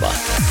Kolbaba.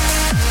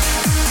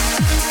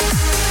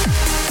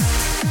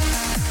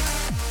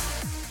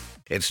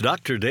 It's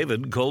Dr.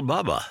 David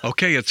Kolbaba.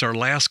 Okay, it's our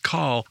last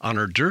call on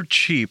our dirt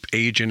cheap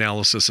age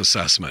analysis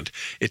assessment.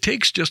 It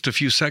takes just a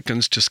few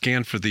seconds to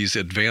scan for these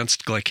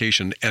advanced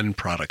glycation end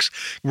products.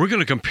 We're going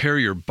to compare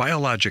your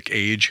biologic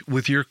age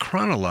with your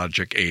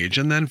chronologic age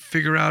and then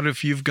figure out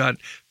if you've got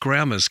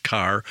grandma's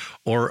car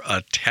or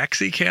a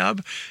taxi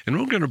cab. And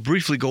we're going to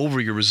briefly go over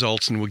your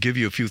results, and we'll give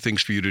you a few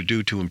things for you to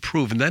do to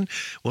improve. And then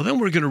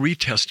we're going to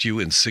retest you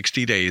in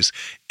 60 days.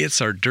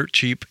 It's our dirt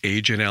cheap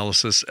age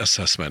analysis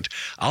assessment.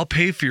 I'll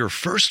pay for your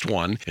first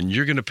one, and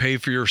you're going to pay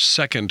for your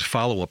second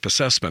follow-up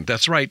assessment.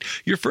 That's right.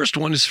 Your first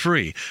one is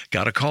free.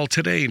 Got to call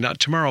today, not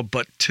tomorrow,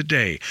 but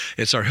today.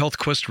 It's our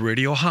HealthQuest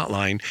radio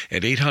hotline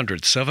at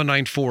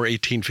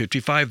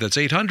 800-794-1855. That's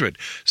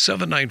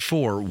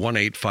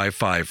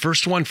 800-794-1855.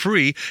 First one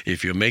free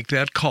if you make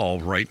that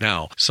call right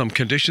now. Some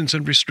conditions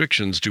and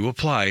restrictions do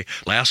apply.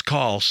 Last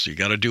call, so you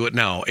got to do it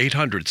now.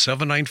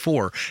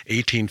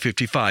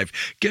 800-794-1855.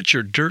 Get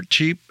your dirt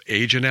cheap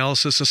age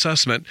analysis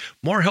assessment.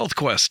 More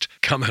HealthQuest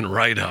coming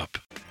right up.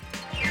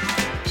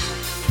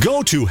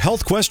 Go to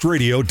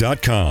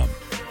healthquestradio.com.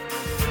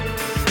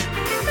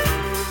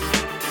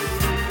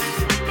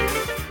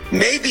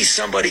 Maybe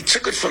somebody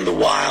took it from the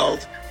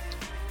wild,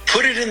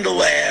 put it in the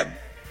lab,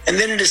 and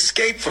then it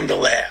escaped from the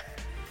lab.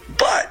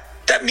 But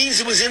that means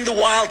it was in the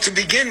wild to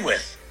begin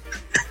with.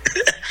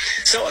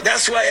 So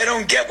that's why I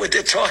don't get what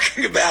they're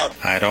talking about.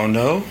 I don't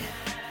know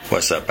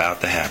what's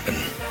about to happen.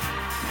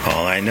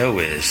 All I know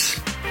is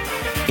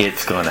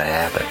it's going to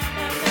happen.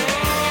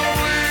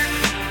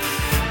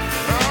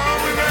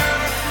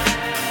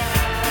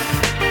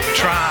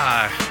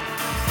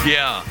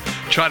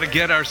 Try to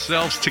get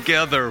ourselves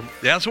together.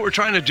 That's what we're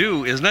trying to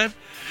do, isn't it?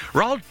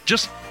 We're all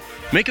just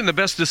making the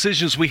best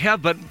decisions we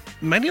have, but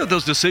many of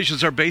those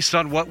decisions are based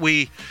on what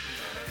we're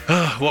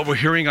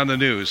hearing on the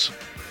news.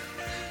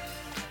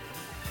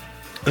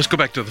 Let's go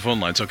back to the phone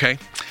lines, okay?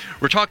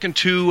 We're talking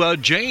to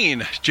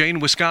Jane,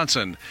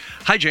 Wisconsin.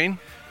 Hi, Jane.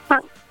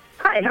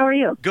 Hi, how are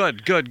you?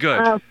 Good.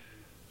 I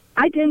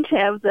didn't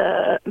have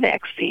the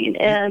vaccine,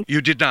 and you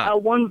did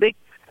not. One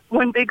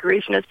big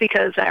reason is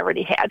because I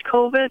already had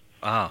COVID,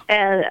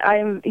 and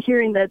I'm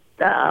hearing that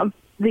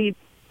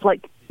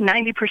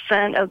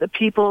 90% of the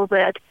people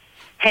that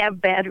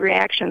have bad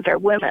reactions are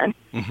women,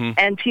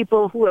 and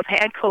people who have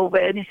had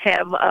COVID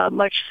have a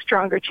much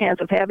stronger chance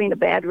of having a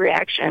bad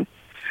reaction.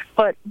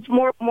 But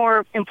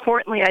more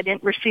importantly, I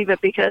didn't receive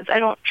it because I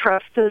don't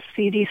trust the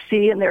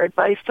CDC and their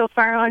advice so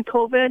far on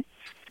COVID.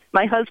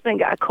 My husband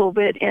got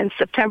COVID in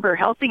September,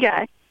 healthy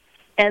guy,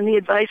 and the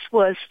advice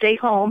was stay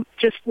home.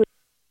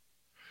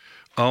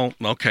 Oh,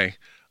 okay.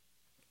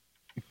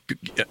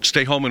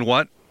 Stay home and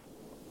what?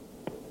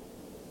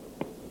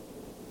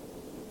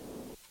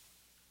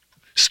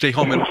 Stay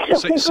home and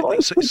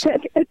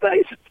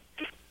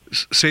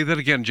say that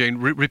again, Jane.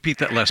 Repeat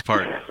that last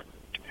part.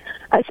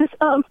 I said,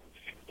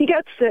 he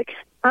got sick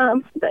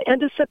the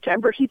end of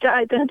September. He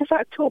died the end of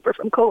October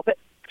from COVID.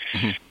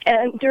 Mm-hmm.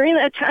 And during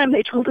that time,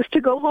 they told us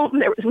to go home.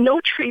 There was no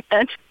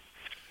treatment.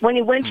 When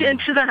he went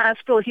into the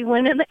hospital, he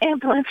went in the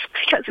ambulance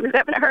because he was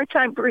having a hard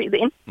time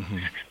breathing. Mm-hmm.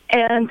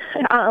 And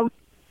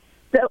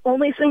the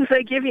only things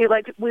they give you,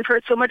 like we've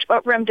heard so much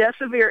about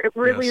remdesivir, it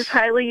really is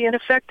highly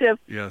ineffective.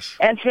 Yes.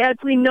 And had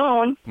we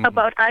known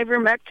about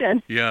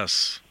ivermectin,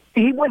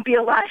 he wouldn't be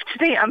alive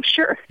today, I'm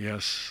sure.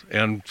 Yes.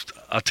 And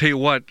I'll tell you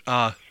what,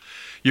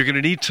 you're going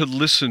to need to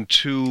listen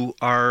to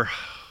our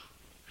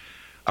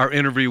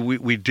interview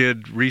we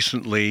did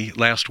recently,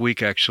 last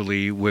week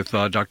actually, with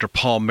Dr.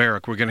 Paul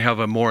Marik. We're going to have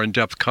a more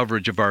in-depth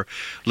coverage of our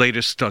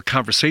latest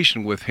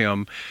conversation with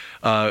him,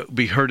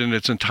 be heard in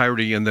its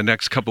entirety in the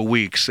next couple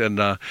weeks. And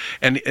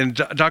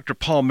Dr.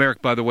 Paul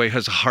Marik, by the way,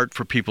 has a heart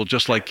for people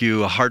just like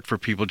you, a heart for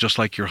people just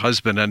like your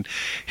husband. And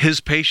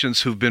his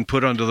patients who've been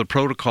put under the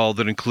protocol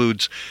that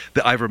includes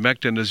the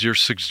ivermectin, as you're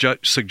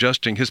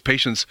suggesting, his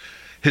patients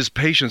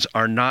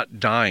are not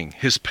dying.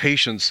 His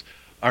patients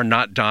are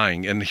not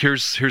dying. And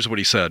here's what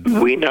he said.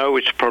 We know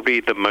it's probably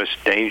the most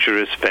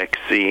dangerous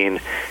vaccine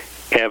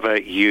ever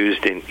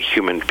used in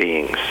human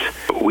beings.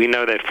 We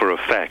know that for a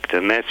fact,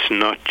 and that's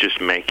not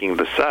just making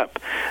this up.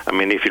 I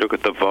mean, if you look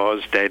at the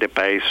VAERS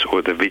database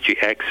or the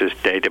VG-Access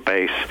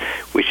database,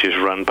 which is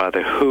run by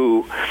the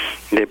WHO,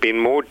 there have been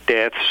more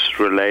deaths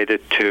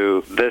related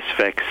to this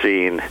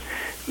vaccine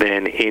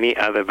than any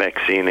other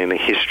vaccine in the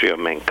history of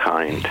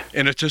mankind.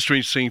 And it's just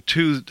interesting,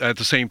 too, at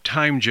the same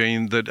time,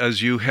 Jane, that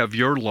as you have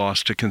your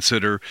loss to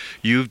consider,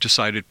 you've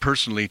decided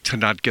personally to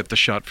not get the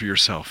shot for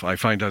yourself. I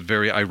find that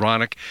very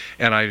ironic,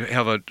 and I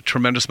have a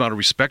tremendous amount of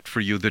respect for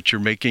you that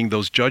you're making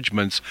those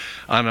judgments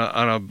on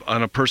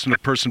a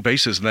person-to-person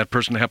basis, and that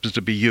person happens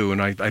to be you,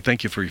 and I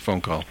thank you for your phone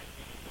call.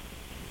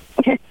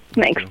 Okay.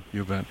 Thanks.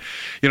 You bet.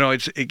 You know,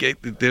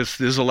 this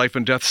is a life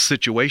and death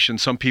situation.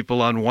 Some people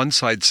on one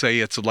side say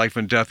it's a life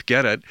and death,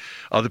 get it.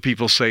 Other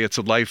people say it's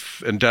a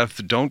life and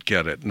death, don't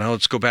get it. Now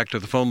let's go back to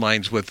the phone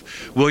lines with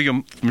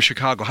William from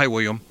Chicago. Hi,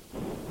 William.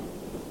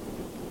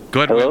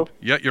 Go ahead, Hello? Will.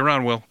 Yeah, you're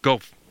on, Will.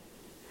 Go.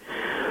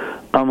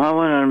 I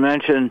want to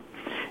mention,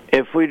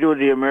 if we do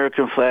the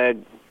American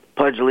flag,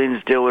 pledge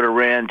allegiance, deal with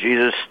Iran,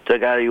 Jesus, the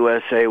God of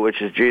USA,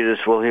 which is Jesus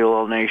will heal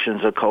all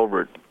nations of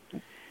COVID.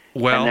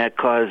 Well, and that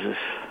causes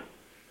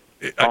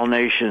all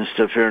nations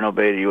to fear and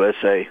obey the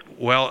USA.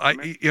 Well,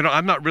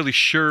 I'm not really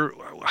sure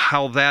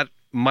how that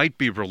might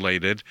be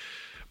related,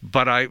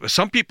 but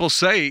some people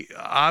say,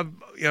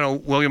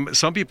 William,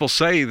 some people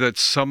say that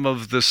some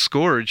of the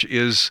scourge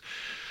is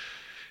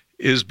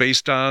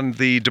based on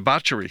the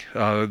debauchery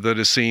that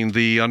is seen,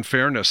 the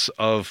unfairness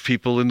of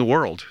people in the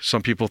world.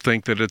 Some people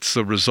think that it's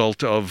the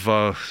result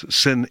of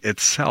sin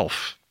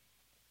itself.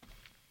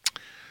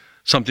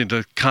 Something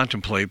to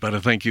contemplate, but I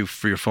thank you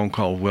for your phone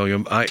call,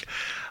 William.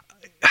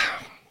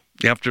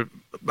 After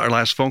our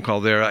last phone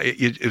call there,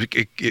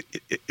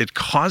 it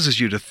causes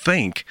you to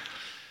think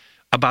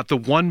about the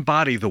one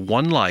body, the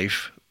one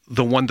life,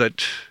 the one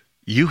that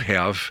you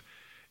have,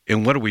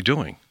 and what are we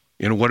doing?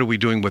 What are we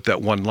doing with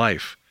that one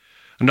life?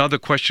 Another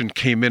question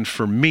came in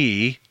for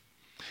me.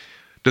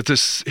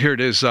 Here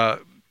it is.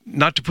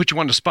 Not to put you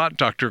on the spot,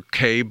 Dr.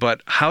 K,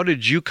 but how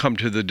did you come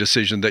to the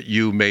decision that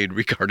you made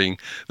regarding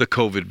the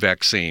COVID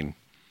vaccine?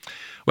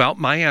 Well,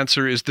 my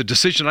answer is the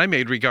decision I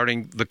made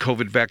regarding the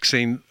COVID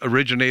vaccine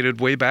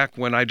originated way back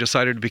when I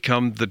decided to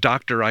become the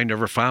doctor I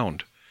never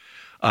found.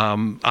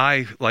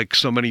 I, like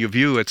so many of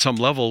you, at some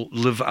level,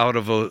 live out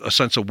of a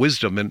sense of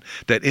wisdom, and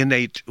that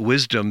innate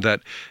wisdom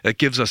that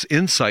gives us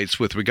insights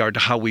with regard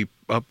to how we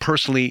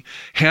personally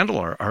handle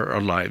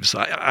our lives.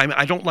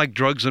 I don't like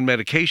drugs and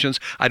medications.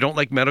 I don't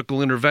like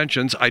medical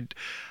interventions.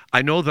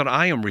 I know that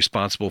I am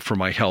responsible for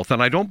my health,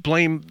 and I don't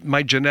blame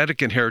my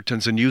genetic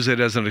inheritance and use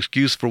it as an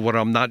excuse for what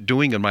I'm not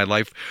doing in my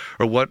life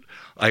or what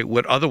I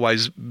would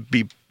otherwise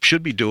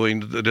should be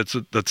doing that's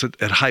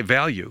at high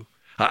value.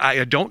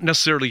 I don't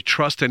necessarily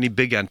trust any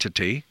big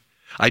entity.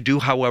 I do,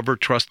 however,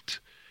 trust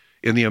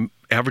in the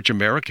average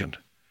American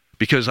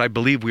because I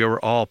believe we are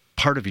all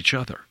part of each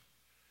other.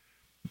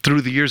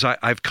 Through the years,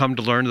 I've come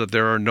to learn that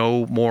there are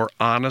no more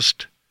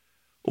honest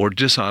or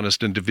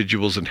dishonest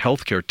individuals in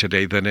healthcare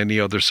today than any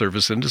other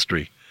service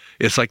industry.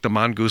 It's like the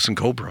mongoose and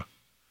cobra.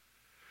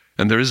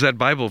 And there is that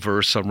Bible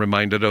verse I'm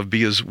reminded of,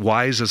 be as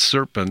wise as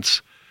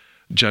serpents,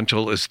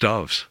 gentle as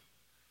doves.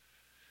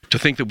 To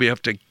think that we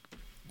have to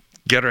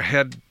get our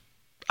head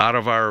out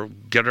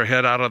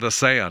of the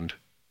sand,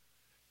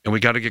 and we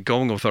got to get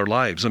going with our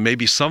lives. And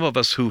maybe some of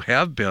us who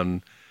have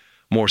been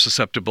more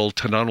susceptible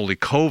to not only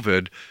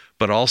COVID,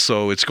 but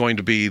also it's going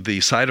to be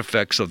the side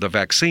effects of the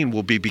vaccine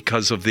will be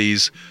because of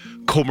these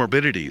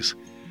comorbidities,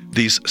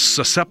 these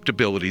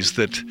susceptibilities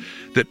that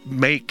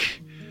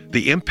make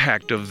the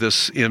impact of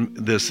this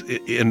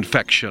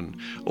infection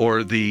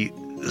or the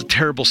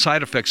terrible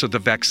side effects of the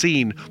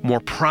vaccine more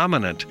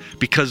prominent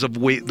because of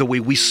the way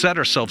we set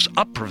ourselves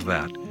up for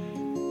that.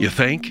 You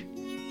think?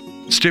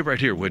 Stay right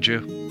here, would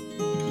you?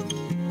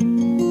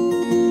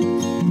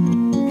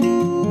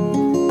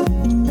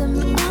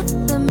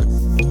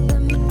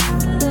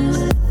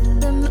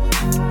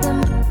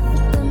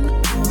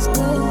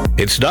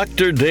 It's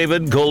Dr.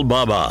 David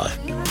Kolbaba.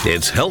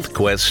 It's Health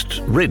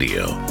Quest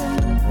Radio.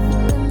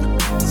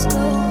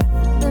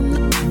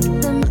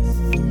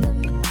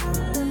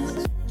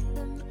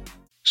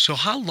 So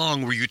how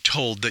long were you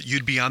told that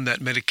you'd be on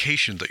that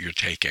medication that you're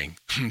taking?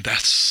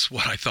 That's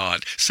what I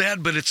thought.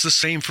 Sad, but it's the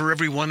same for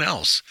everyone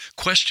else.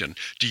 Question,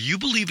 do you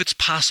believe it's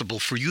possible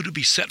for you to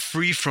be set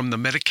free from the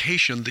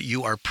medication that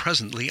you are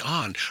presently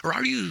on? Or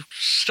are you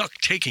stuck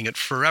taking it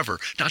forever,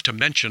 not to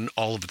mention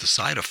all of the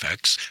side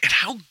effects? And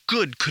how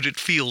good could it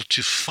feel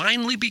to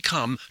finally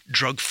become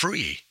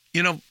drug-free?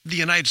 You know, the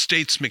United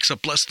States makes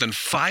up less than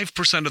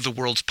 5% of the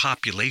world's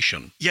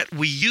population, yet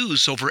we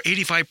use over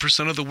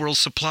 85% of the world's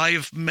supply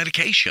of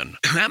medication.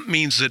 That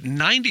means that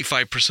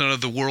 95% of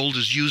the world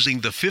is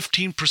using the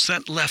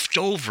 15%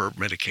 leftover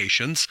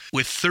medications,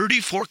 with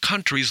 34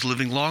 countries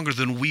living longer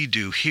than we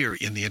do here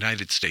in the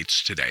United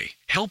States today.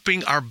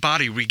 Helping our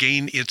body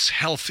regain its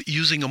health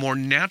using a more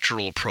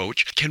natural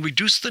approach can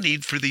reduce the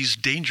need for these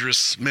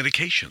dangerous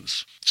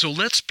medications. So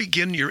let's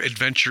begin your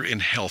adventure in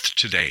health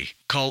today.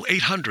 Call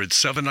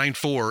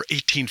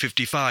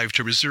 800-794-1855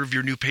 to reserve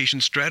your new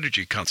patient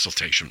strategy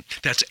consultation.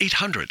 That's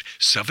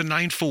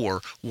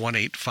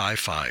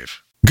 800-794-1855.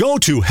 Go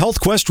to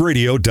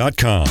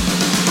healthquestradio.com.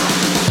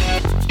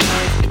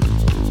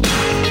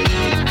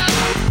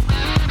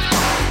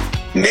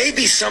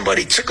 Maybe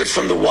somebody took it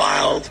from the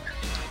wild,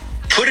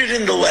 put it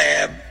in the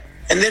lab,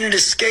 and then it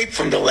escaped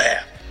from the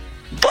lab.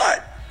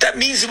 But that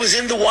means it was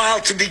in the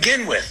wild to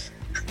begin with.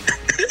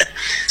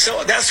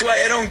 So that's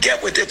why I don't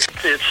get with it.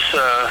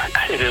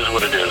 It is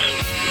what it is.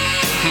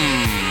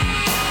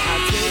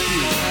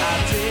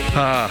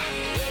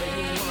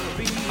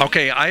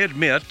 Okay, I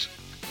admit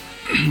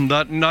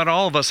that not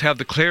all of us have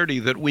the clarity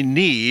that we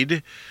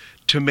need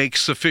to make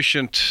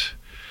sufficient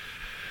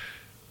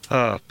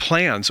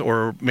plans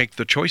or make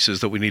the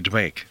choices that we need to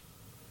make.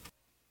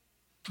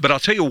 But I'll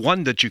tell you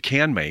one that you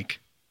can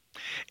make,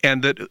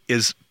 and that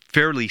is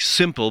fairly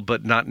simple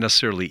but not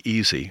necessarily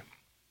easy.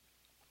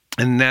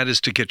 And that is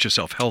to get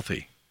yourself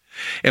healthy.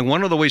 And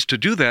one of the ways to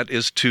do that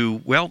is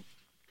to, well,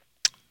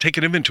 take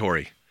an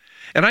inventory.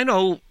 And I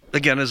know,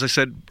 again, as I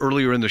said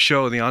earlier in the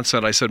show, in the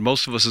onset, I said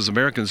most of us as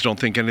Americans don't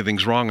think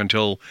anything's wrong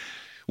until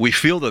we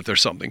feel that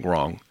there's something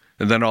wrong.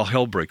 And then all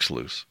hell breaks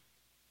loose.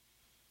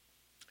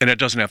 And it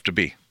doesn't have to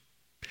be.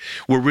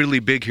 We're really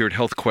big here at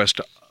Health Quest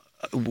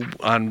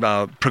on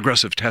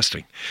progressive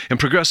testing. And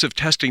progressive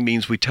testing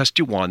means we test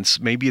you once.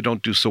 Maybe you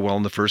don't do so well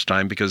in the first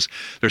time because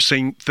there's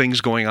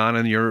things going on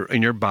in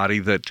your body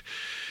that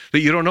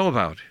you don't know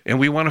about. And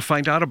we want to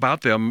find out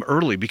about them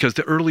early because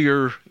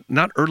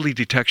not early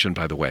detection,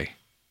 by the way.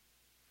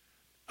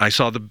 I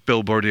saw the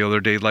billboard the other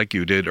day like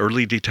you did.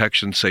 Early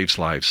detection saves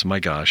lives. My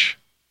gosh.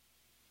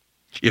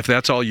 If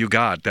that's all you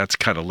got, that's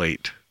kind of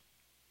late.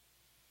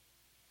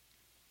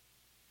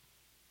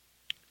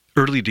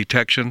 Early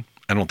detection?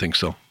 I don't think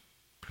so.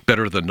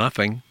 Better than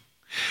nothing.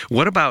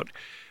 What about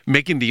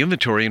making the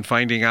inventory and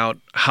finding out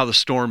how the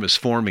storm is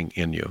forming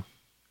in you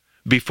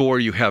before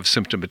you have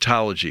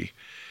symptomatology?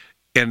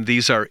 And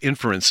these are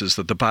inferences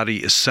that the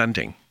body is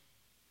sending.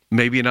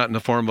 Maybe not in the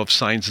form of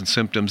signs and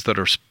symptoms that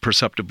are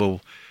perceptible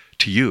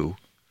to you,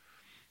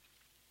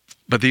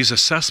 but these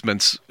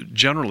assessments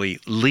generally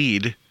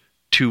lead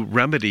to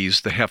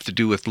remedies that have to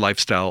do with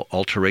lifestyle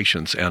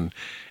alterations and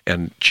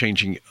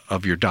changing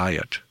of your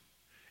diet.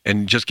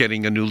 And just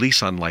getting a new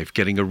lease on life,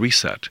 getting a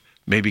reset,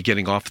 maybe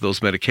getting off those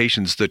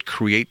medications that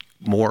create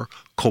more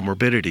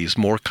comorbidities,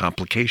 more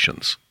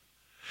complications.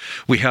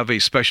 We have a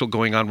special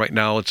going on right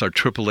now. It's our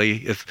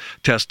AAA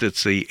test.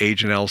 It's the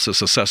age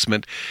analysis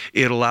assessment.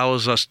 It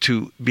allows us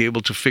to be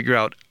able to figure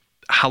out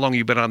how long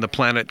you've been on the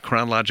planet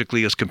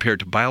chronologically as compared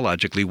to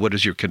biologically. What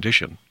is your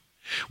condition?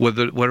 What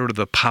are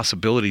the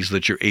possibilities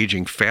that you're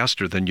aging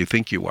faster than you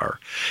think you are?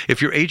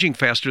 If you're aging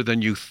faster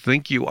than you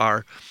think you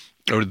are,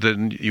 or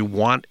than you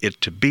want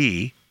it to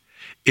be,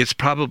 it's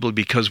probably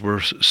because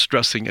we're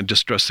stressing and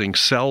distressing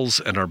cells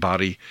in our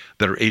body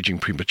that are aging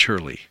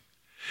prematurely.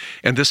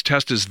 And this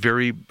test is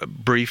very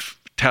brief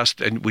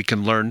test, and we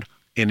can learn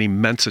an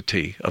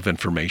immensity of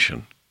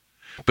information.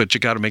 But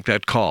you got to make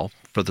that call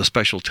for the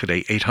special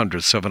today,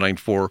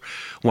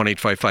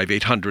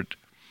 800-794-1855,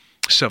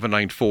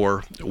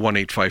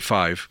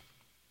 800-794-1855.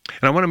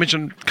 And I want to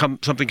mention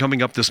something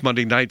coming up this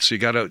Monday night, so you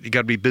got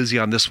to be busy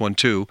on this one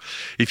too.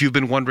 If you've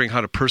been wondering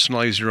how to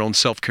personalize your own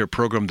self-care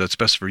program that's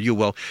best for you,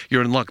 well,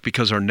 you're in luck,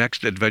 because our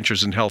next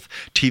Adventures in Health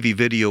TV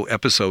video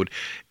episode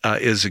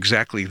is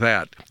exactly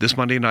that. This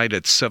Monday night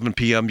at 7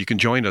 p.m., you can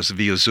join us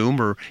via Zoom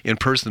or in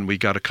person. We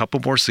got a couple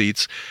more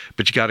seats,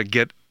 but you got to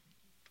get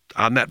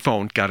on that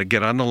phone, got to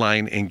get on the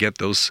line and get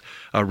those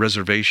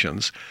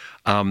reservations.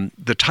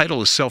 The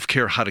title is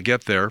Self-Care, How to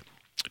Get There.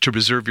 To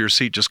reserve your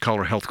seat, just call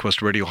our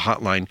HealthQuest Radio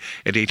hotline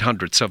at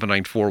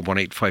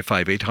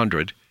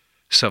 800-794-1855,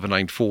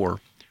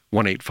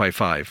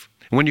 800-794-1855.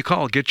 And when you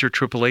call, get your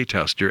AAA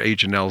test, your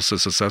age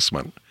analysis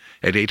assessment,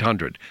 at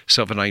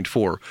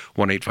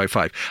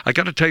 800-794-1855. I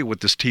got to tell you what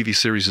this TV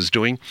series is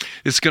doing.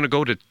 It's going to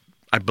go to,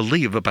 I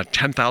believe, about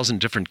 10,000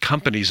 different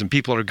companies, and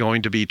people are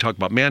going to be talking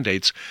about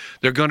mandates.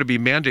 They're going to be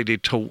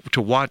mandated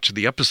to watch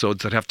the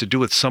episodes that have to do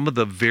with some of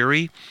the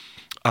very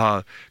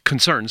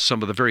concerns,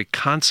 some of the very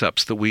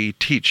concepts that we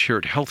teach here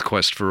at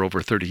HealthQuest for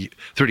over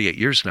 38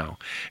 years now.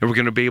 And we're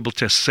going to be able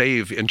to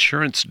save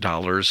insurance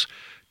dollars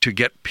to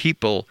get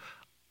people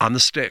on the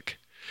stick.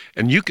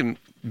 And you can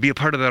be a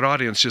part of that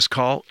audience. Just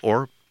call,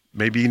 or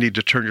maybe you need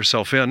to turn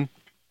yourself in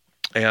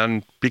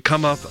and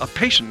become a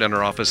patient in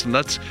our office, and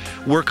let's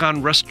work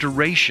on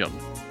restoration.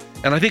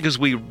 And I think as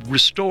we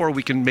restore,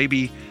 we can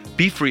maybe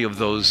be free of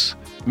those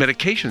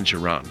medications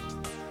you're on.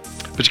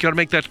 But you got to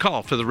make that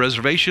call for the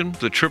reservation,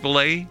 the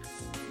AAA,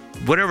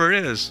 whatever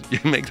it is. You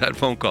make that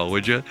phone call,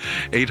 would you?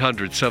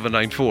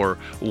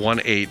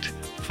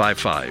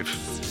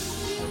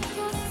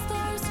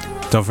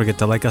 800-794-1855. Don't forget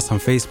to like us on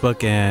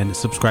Facebook and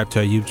subscribe to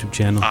our YouTube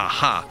channel.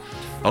 Aha.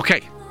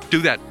 Okay,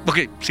 do that.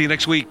 Okay, see you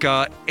next week.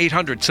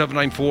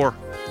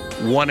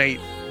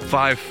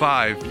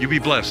 800-794-1855. You be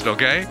blessed,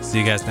 okay? See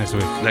you guys next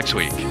week. Next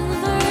week.